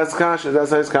on Ches Kashrus.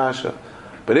 That's Taisus kasha.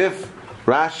 But if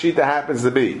Rashi that happens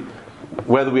to be,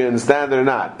 whether we understand it or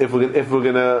not, if we're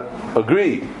going to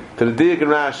agree to the Diak and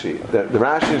Rashi, that the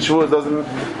Rashi in Shavuos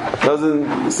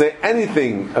doesn't say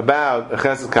anything about a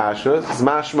Chesed Kashrus, it's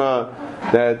mashma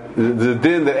that the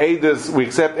din that Eidos, we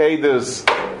accept Eidos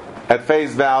at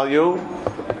face value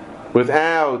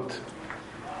without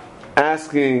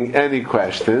asking any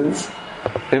questions.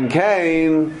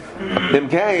 Imkain,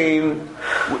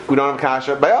 we don't have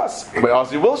kasha by us. By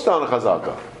us, you will start on a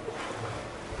chazaka.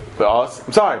 By us,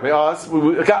 I'm sorry, by us,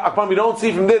 we don't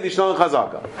see from there the Yishnol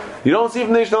Chazaka. You don't see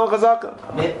from the Yishnol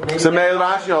Chazaka. So Meil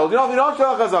Rashi holds, you don't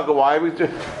show Chazaka. Why?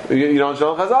 You don't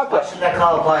show Chazaka. Why should that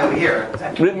call apply over here?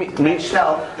 Then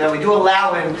we do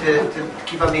allow him to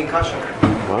keep on being kosher.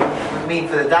 What does it mean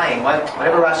for the dying?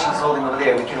 Whatever Rashi is holding over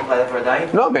there, we can apply that for a dying?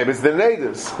 No, maybe it's the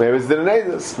Neidus.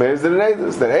 Eidos.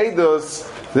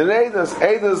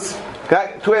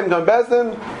 Two of them come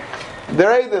Bezdin.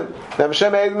 They're Eidim. They have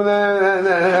Hashem Eidim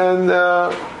and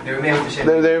they remain with the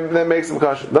they make some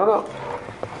kosher. No.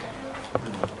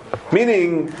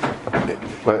 Meaning,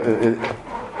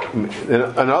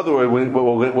 in other words, we're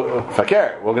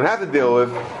going to have to deal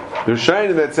with the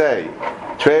Rishonim that say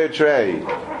Trey,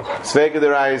 Sveika the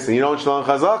rice, and you don't Shalom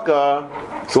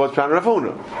Chazaka. So what's Pran Rav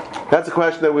Huna? That's a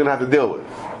question that we're going to have to deal with.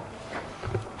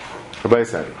 Everybody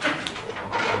say.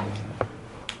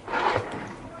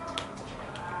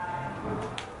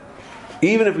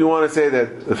 Even if we want to say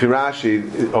that the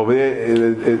Rashi over there,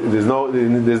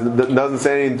 doesn't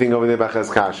say anything over there about Ches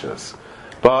Kashrus,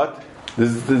 but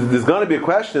there's going to be a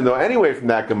question though anyway from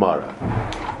that Gemara.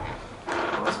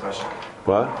 What's the question?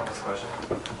 What? What's the question?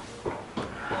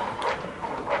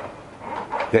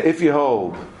 Yeah, if you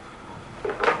hold,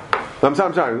 I'm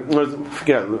sorry.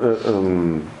 Forget.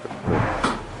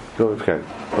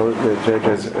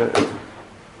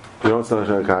 You don't stand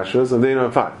on kashrus, and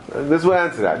then fine. This will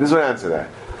answer that.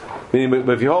 Meaning,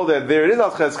 but if you hold that there it is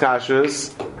al ches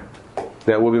kashrus,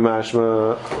 that will be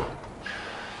mashma.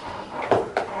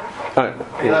 All right,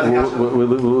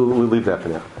 we'll leave that for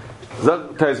now. So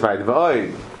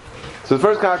the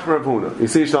first kashrus from Rav Huna, you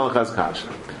see Shalom Ches kashrus.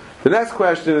 The next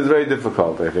question is very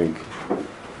difficult, I think.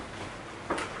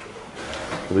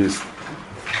 At least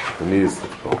for me, it's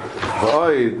difficult.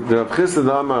 The Rav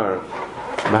Chisda Amar.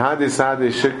 Mahadi Sadi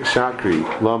Shakri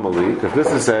Lamali, because this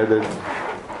is said that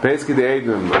basically the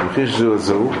Eidim Mchishu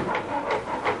Azu,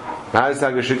 Mahadi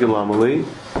Sadi Shakri Lamali,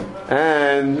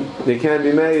 and they can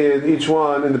be made each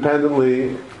one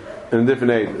independently in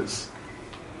different Eidos.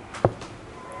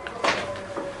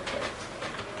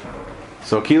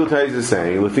 So Kil Tais is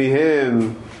saying,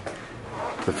 Lefihim,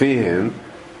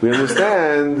 we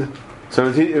understand. So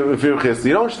if you're Chist,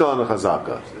 you don't still on the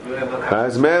Chazaka.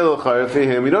 As Meil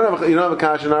Chayafihim, you don't have a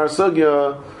Kash in our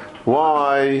Sugya.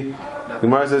 Why? The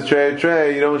Gemara says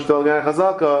Trey, you don't still get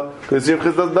Chazaka because if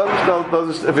Chist doesn't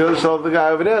if he doesn't still the guy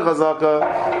over there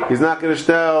Chazaka, he's not going to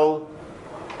still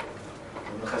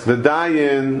the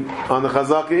Dayan on the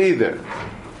Chazaka either.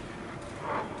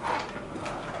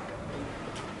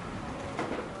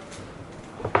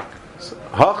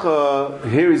 Hacha,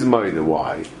 here is Maida.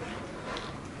 Why?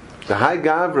 The High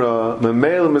Gavra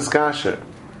Memel Miskasher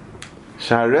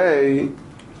Sharei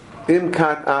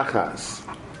Imkat Achas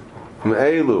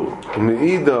Me'elu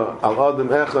Me'ida Al Adam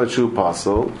Echad Shu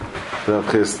Pasel the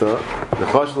Chista the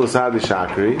Choshel Sadi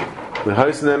Shakri the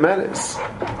Hoysen Emenis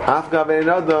Afgav Ein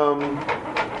Adam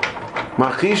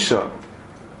Machisha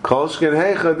Kolshken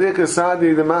Heicha Dika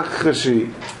Sadi the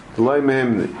Machashi Loi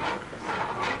Mehemni.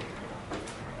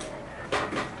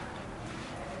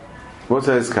 What's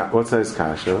his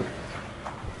kasha?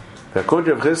 The according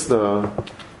to Rav Chisda,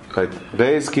 like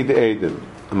Beis Kid Eidim,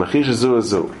 Machish Azu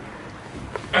Azu.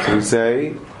 So we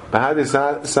say, Bahadi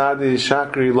Sadi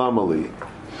Shakri Lamali.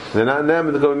 They're not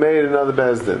them, they're going to be made another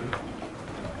Bezdin.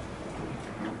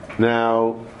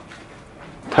 Now,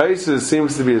 Taisus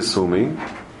seems to be assuming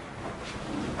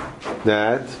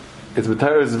that it's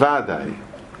B'Tairis Vadai.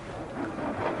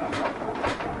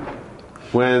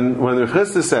 when the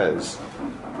Chisda says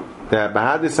that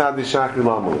Bahadis Adi Shakri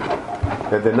Lamu,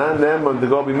 that they're not them to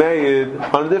go be made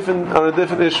on a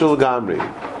different issue Gamri.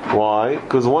 Why?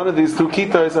 Because one of these two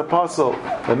Kita is apostle.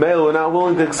 The male we're not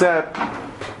willing to accept.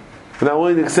 We're not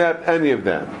willing to accept any of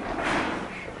them.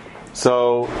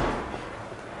 So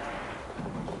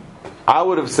I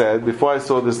would have said before I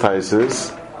saw this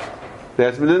Taisus,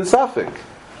 that's Medin Suffolk.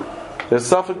 There's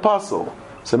Suffolk Puzzle.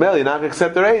 So male, you're not going to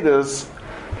accept their Eidos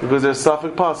because there's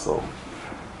Suffolk Puzzle.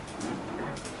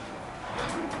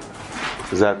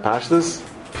 Is that Pashtus?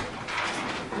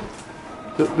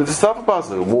 The Suffolk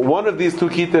Puzzle. One of these two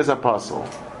Kitas are Puzzle.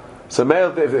 So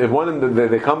male, if one of them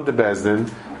they come to Bezdin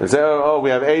and say, oh, we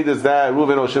have Eidos that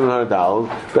Reuven or Shimon Haradal,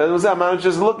 Bezdin will say, I'm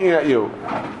just looking at you.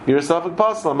 You're a Suffolk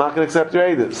Puzzle. I'm not going to accept your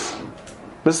Eidos.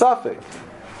 The Suffolk.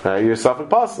 Right? You're a Suffolk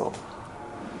Puzzle.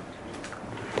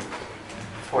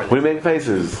 What do you make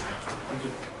faces?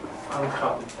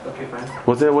 Okay, fine.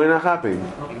 What's that? Why are you not happy?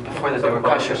 Before that they were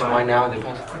kosher, so why now they're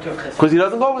kosher? Because he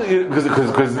doesn't go with you.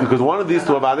 Because one of these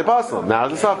two are Vade Pasul. Now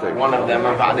it's a Suffolk. One of them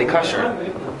are Vade kosher.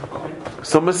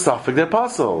 Some is Suffolk, they're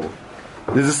Pasul.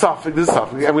 There's a Suffolk,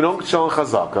 and we don't show in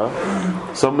Chazaka.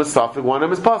 Some is Suffolk, one of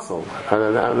them is Pasul.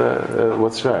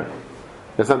 What's fair?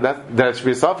 That's not, that it should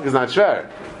be a Suffolk is not fair.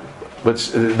 But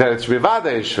that it should be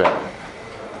Vade is fair.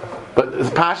 But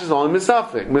the Pash is only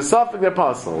Misafik. Misafik, they're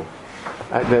Pasul.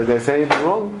 They say anything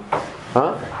wrong?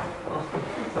 Huh?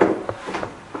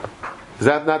 Is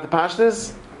that not the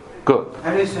Pashtas? Good.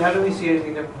 How do we see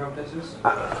anything different from this?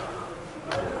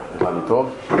 Let me talk.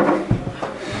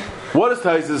 What does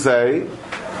Taisa say?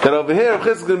 That over here,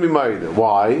 Chis is going to be married.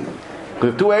 Why?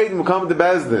 Because if two Eidim will come to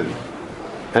Bezdin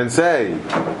and say,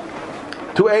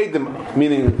 two Eidim,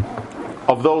 meaning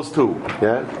of those two,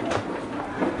 yeah?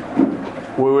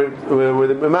 We're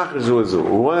the Machar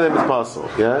one of them is Pasul,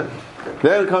 yeah?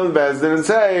 Then come to Bezdin and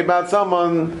say about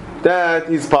someone that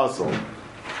is Pasul.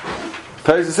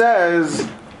 Taisa says,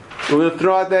 we're going to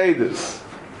throw out the Eidos.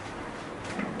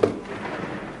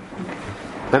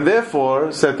 And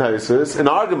therefore, said Taisus, in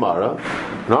our Gemara,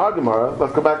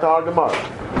 let's go back to our Gemara.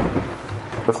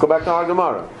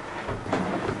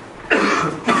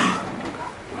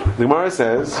 The Gemara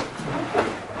says,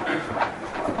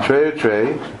 Trey,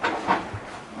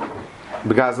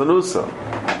 Begazlanusa.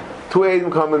 Two Eidim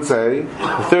come and say,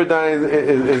 the third dayan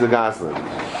is a Gazlan.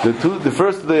 The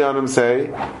first two dayanim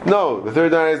say, no, the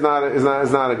third dayan is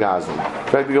not a Gazlan. In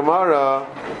fact, the Gemara,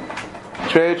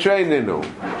 Trey Ninu.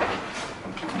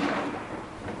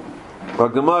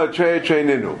 Gemara Trey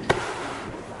Ninu.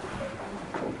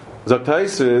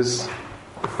 Zaktaisus,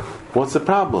 what's the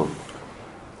problem?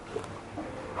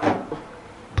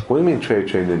 What do you mean Trey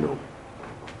Ninu?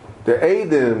 The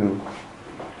Eidim,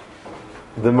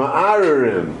 the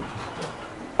Ma'ararim,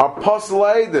 are Pasul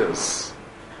Eidos.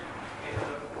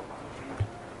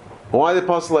 Why the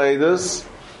Pasul Eidos?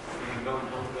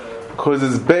 Because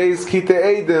it's based Kita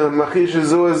Eidim Machish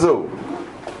Zu.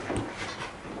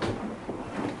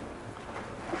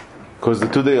 Because the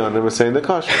two dayanim are saying the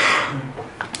kosher.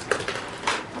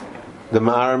 The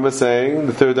ma'arim are saying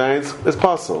the third dayan is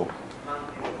pasul.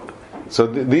 So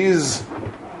these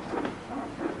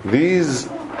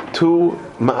two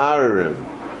ma'arim,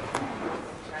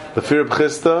 the fear of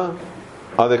Chista,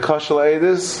 are they kosher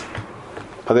edis?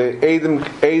 Are they edim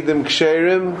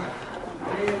ksherim?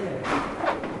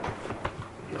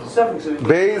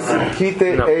 Beis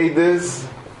kite edis.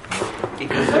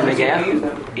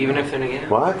 Even if they're negay?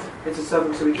 What? It's a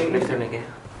subject, so we can't Even if they're negay?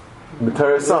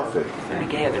 Matara Safik. They're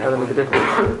negay, they're not going to be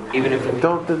different. Even if they're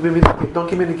Don't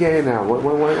give me the gay now. What?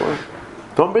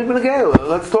 Don't bring me the gay.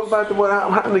 Let's talk about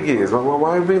how the gay is. Why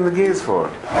are you bringing the gays for?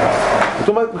 We're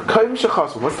talking about Kaim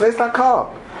Shechasu. What's the that called?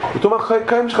 We're talking about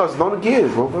Kaim Shechasu, not the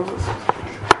gays.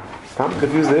 Stop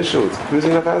confusing the issue. It's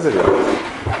confusing enough as it is.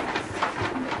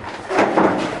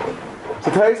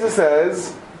 So Taisa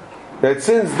says that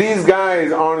since these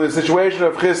guys are in the situation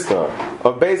of Chista,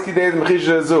 of basically days and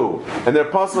Chishazu, and they're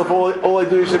possible for all I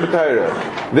do is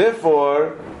Shabbatayra,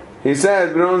 therefore, he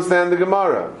says, we don't understand the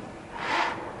Gemara.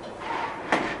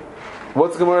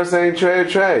 What's Gemara saying? Trey?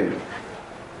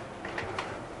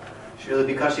 Should it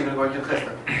be kosher even going to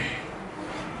Chista?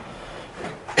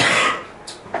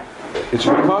 It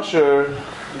should be kosher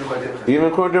even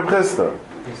according to Chista.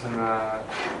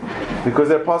 Because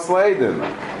they're Pasul Eidim.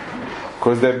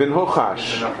 Because they've been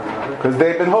huchash.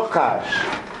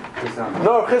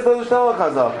 No, Chis doesn't know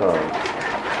Chazaka.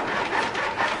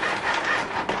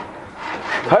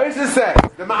 Taisa says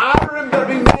the ma'arim that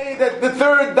we made that the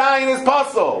third dayan is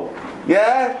pasul.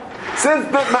 Yeah, since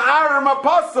the ma'arim are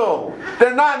pasul,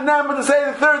 they're not numbered to say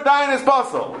the third dayan is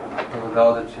pasul.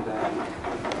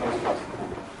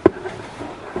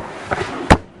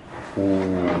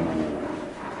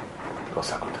 Go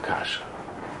sakut kasha.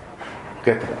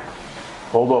 Get to that.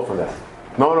 Hold off on that.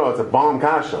 No, it's a bomb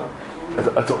kasha. It's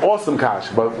an awesome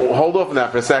kasha, but hold off on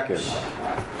that for a second.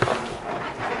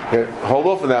 Okay, hold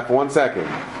off on that for 1 second.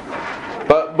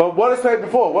 But what does Taisa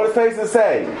before? What does Taisa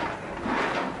say?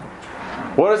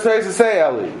 What does Taisa say,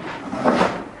 Eli?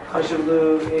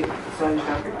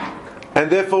 And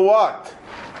therefore what?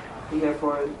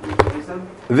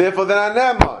 Therefore they're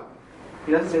not neman.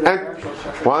 He doesn't say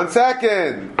that. 1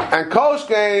 second. And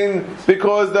koshkein,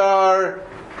 because they're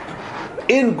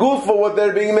in goof for what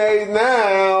they're being made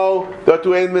now, they're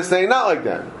to aim mistake, not like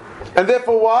that. And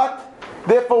therefore what?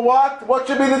 Therefore what? What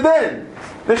should be the din?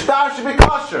 The shtar should be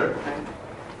kosher.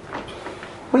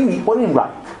 What do you mean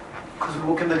right? Because we're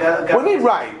looking the What do you mean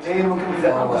right?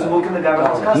 Because we're looking the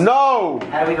guy. No!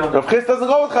 How do we know Rav Chis doesn't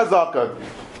go with chazaka.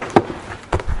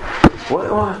 What?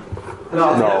 No.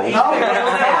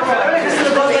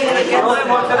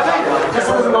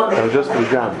 I'm just the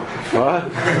jam. What? On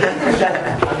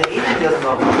the Eden doesn't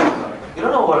know. You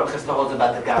don't know what Chista holds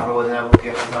about the Gavra with an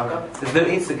Abuki Chazaka. There's no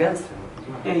eats against him.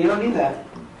 Yeah, you don't need that.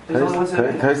 There's only one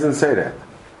He doesn't say that.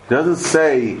 He doesn't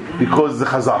say because the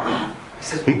chazaka.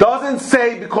 He doesn't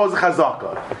say because of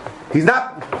chazaka. He's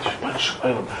not.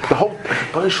 The whole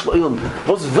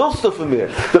what's vil stuff in there?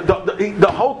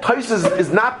 The whole Taisa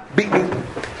is not being.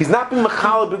 He's not being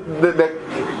machal.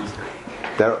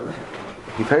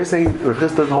 He tries saying Rav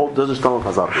Chis doesn't stall on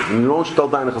chazaka. You don't stall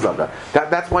down in chazaka.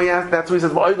 That's why he asked. That's why he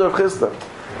says why Rav Chis.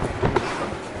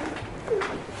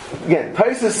 Again,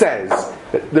 Taisa says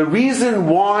that the reason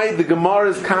why the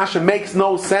Gemara's kasha makes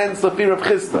no sense to fear of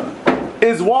Chista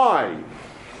is why.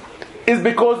 Is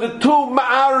because the two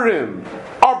ma'arim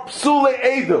are psule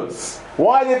edus.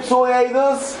 Why are they psule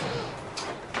edus?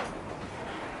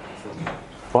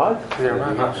 What?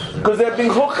 Because they're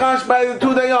being chukash by the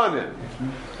two dayanim.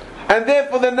 And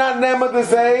therefore they're not nema to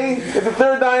say if the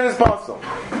third dayan is possible.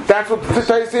 That's what the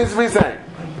Taisa seems to be saying.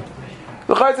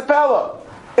 The Chayzapella.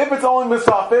 If it's only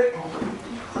misafik,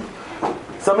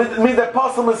 so it means that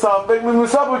possible misafik.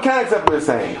 Misafik we can't accept what we're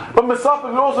saying. But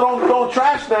misafik we also don't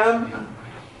trash them.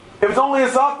 If it's only a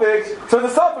suffix, so the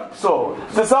suffix psul.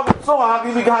 The suffix psul, how can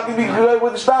you be good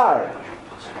with the star?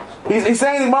 He's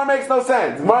saying the Gemara makes no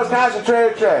sense. Gemara's kasha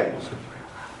trey.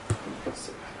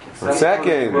 1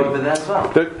 second. But that's well.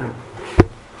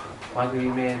 Why can he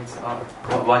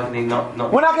why can he not?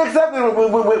 We're not going to accept it.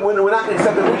 We're not going to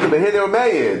accept it. But here they were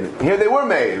made. Here they were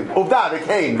made. Uvda, they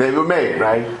came. They were made,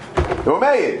 right? They were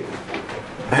made.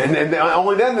 And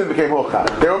only then they became hochad.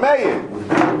 They were made.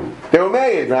 They were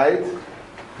made, right?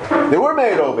 They were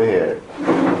made over here.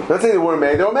 Let's say they weren't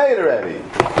made. They were made already.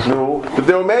 No, if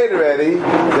they were made already,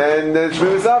 then it should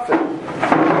be misafik.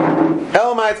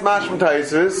 Elamites mashma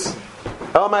taisus.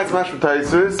 Elamites mashma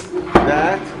taisus.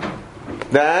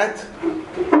 That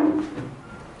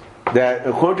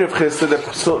according to Chista, the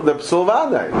psul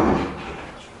vadai.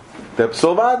 The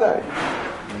psul vadai.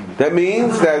 That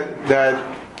means that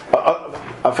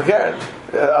I forget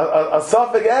a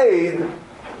suffix aid.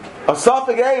 A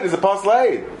suffix aid is a possible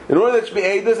aid. In order that it should be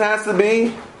aid, this has to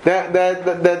be that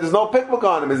there's no pickbook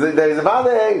on him. That he's a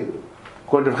valid aid,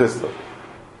 according to Chista.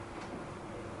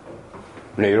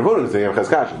 Now you're voting saying you have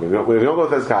cheskasha. If you don't go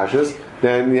with cheskashas,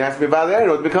 then he has to be valid aid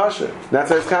or to be kosher.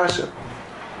 That's his kasha.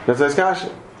 That's his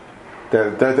kasha.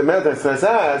 The Medrash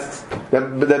asks that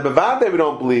bevade we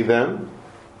don't believe them.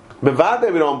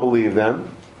 Bevade we don't believe them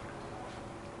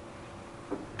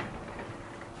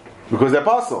because they're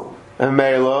apostle. And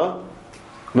Mela,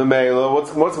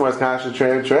 what's more kasha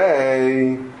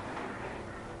trey,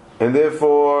 and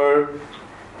therefore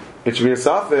it should be a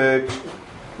suffix.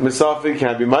 Misafik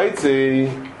can't be mighty.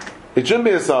 It shouldn't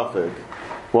be a suffix.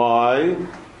 Why?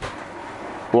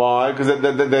 Why? Because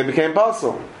they became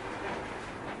apostle.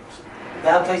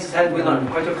 That places had we learned.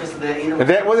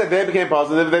 They became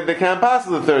apostle. They can't pass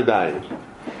the third day.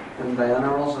 And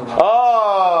Diana also.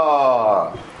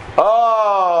 Oh.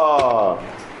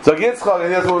 So Yitzchak,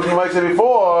 and that's what you might say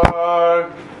before,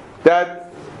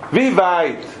 that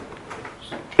vivite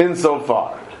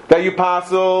insofar that you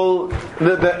passel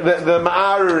the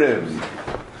ma'arim.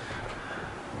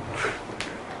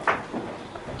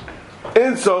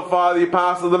 Insofar that you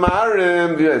passel the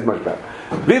ma'arim, yeah, it's much better.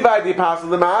 Vivite you passel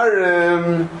the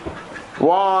ma'arim.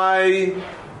 Why?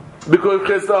 Because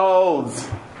Chista holds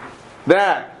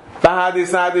that. Bahadi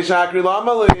Sadi Shakri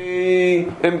Lamali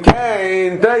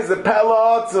Imkain. There's a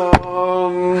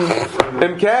pelotum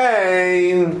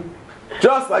Imkain.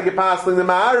 Just like you're passing the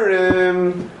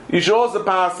Ma'arim, you should also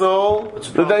passel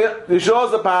the Dayanim. You should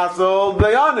also passel the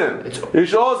Dayanim. You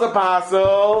should also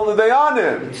passel the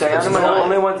Dayanim. Dayanim are the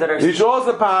only ones that are. You should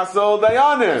also passel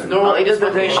Dayanim. Normal Edis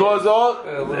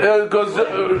Because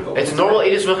it's normal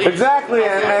Edis Machishta. exactly,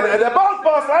 and they're both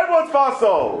passel. Everyone's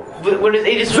passel. When is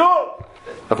Edis So,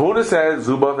 if Huda says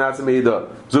Zubav Natzamida,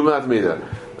 Zubav Natzamida,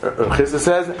 Chista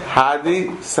says Hadi,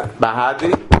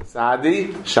 Bahadi, Sadi,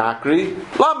 Shakri,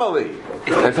 Lamali.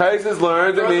 And Taisus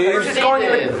learned it means. This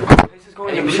is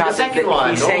going to the second one.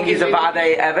 He's saying he's a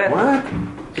Vadei Evan. What?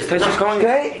 Is Taisus going?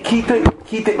 Okay, Kita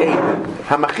Eid.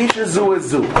 Hamachisha Zu is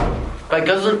Zu. But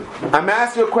doesn't. I'm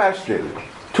asking you a question.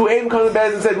 Two Aim come to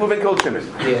Bez and said, Reuven killed Shimon.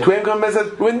 Yeah. Two Aim come to Bez and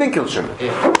said, Reuven didn't kill Shimon.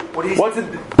 Yeah. What's it?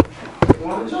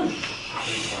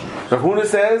 Rav Huna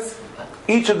says,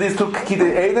 each of these two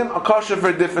Kita Eidim are kosher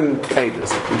for different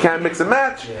Eidos. You can't mix and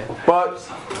match, but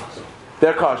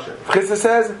they're kosher. Chissa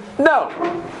says, no.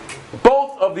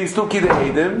 Both of these two Kita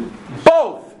Eidim,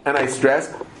 both, and I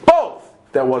stress, both,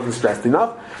 that wasn't stressed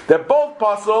enough, they're both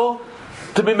possible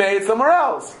to be made somewhere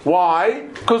else. Why?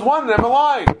 Because one of them are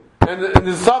lying. And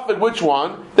the suffix, which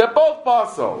one? They're both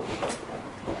possible.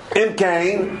 In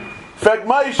Cain, Fek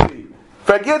Maishi,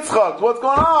 Fek Yitzchak, what's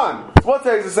going on? What's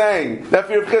he saying? That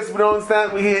fear of Chista, we don't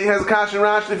understand, he has a kash and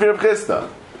Rashi, the fear of Chista.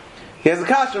 He has a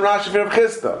kash and Rashi, the fear of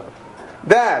Chista.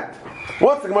 That,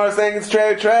 what's the Gemara saying? It's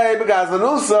Trey, because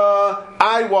Lanusa,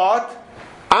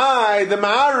 I, the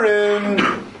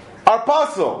Ma'arim, are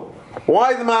puzzle.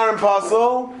 Why the Ma'arim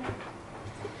puzzle?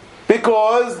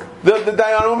 Because the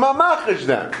Dayanim are machish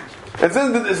them. And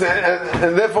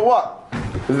therefore what?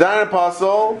 The Dayanim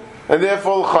puzzle, and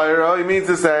therefore Chayra, he means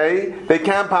to say, they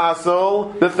can't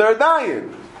puzzle the third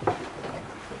Dayan.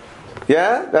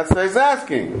 Yeah? That's what he's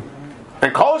asking.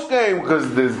 And Kolshkein,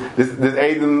 because there's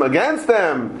Eidim against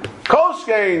them.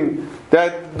 Kolshkein,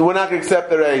 that we're not going to accept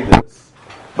their Eidim.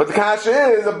 But the kasha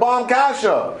is a bomb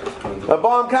kasha. A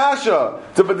bomb kasha.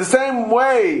 So, but the same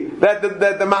way that the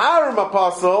Ma'arim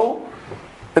apostle,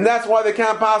 and that's why they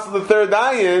can't pass the third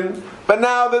dayan, but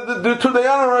now the two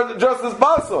dayanim are just as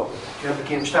puzzle. You have the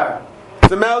Kim Shtar.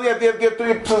 So now you have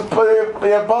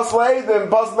puzzle Eidim and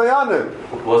puzzle dayanim.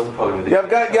 What's the problem with You have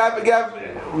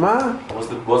What's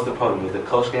the problem with the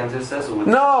Kolshkein says? Or with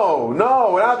No,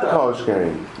 without the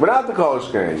Kolshkein. Without the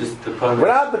Kolshkein. Just the problem.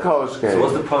 Without the Kolshkein. So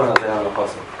what's the problem that they are on the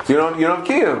apostle? So you don't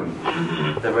kiyum.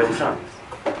 They've already signed.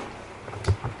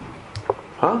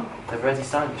 Huh? They've already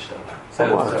signed the stuff.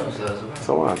 So what?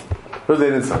 So what? Who they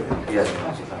didn't sign it? Yes.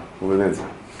 Who they didn't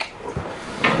sign?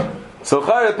 So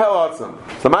Chayr Pelatzim.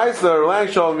 So Meister Lang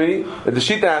showed me that the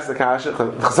Shita asked the Kasha.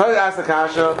 Chazayr asked the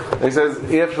Kasha. And he says,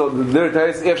 "If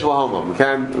shalom, we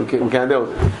can't do it."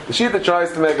 The Shita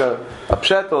tries to make a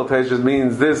pshetel. Just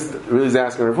means this really is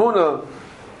asking Rav Huna.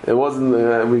 It wasn't.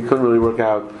 We couldn't really work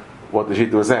out what the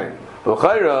Shita was saying. But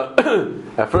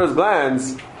Chayr, at first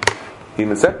glance,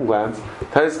 even second glance,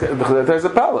 Tais a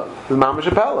Pella. The Mamash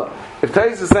a Pella. If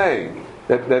Tais is saying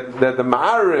that the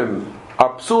Ma'arim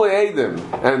are psul eidim,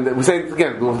 and we say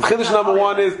again, chiddush number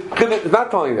one is it's not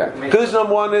telling you that. Chiddush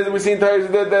number one is we see in Torah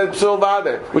that psul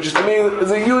vade, which is to me is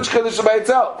a huge chiddush by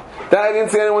itself. That I didn't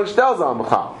see anyone tells on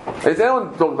Machal. I didn't see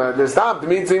anyone talk about it. Stop. To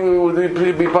me, it seemed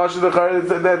would be partial to the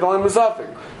Chayr that only Musafik.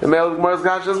 The male Gemara's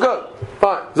Kasha is good.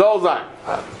 Fine. Zolzai.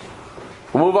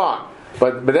 We'll move on.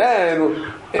 But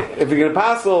then, if you're going to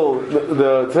passel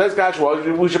the today's kasha,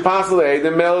 we should passel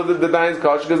the male the dayan's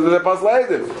kosher because they're passel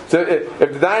eidim. So if the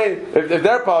dayan, if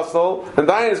they're passel and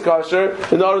dayan is kosher,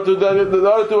 in order to the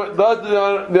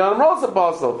other also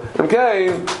passel.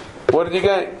 Okay, what did you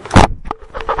get?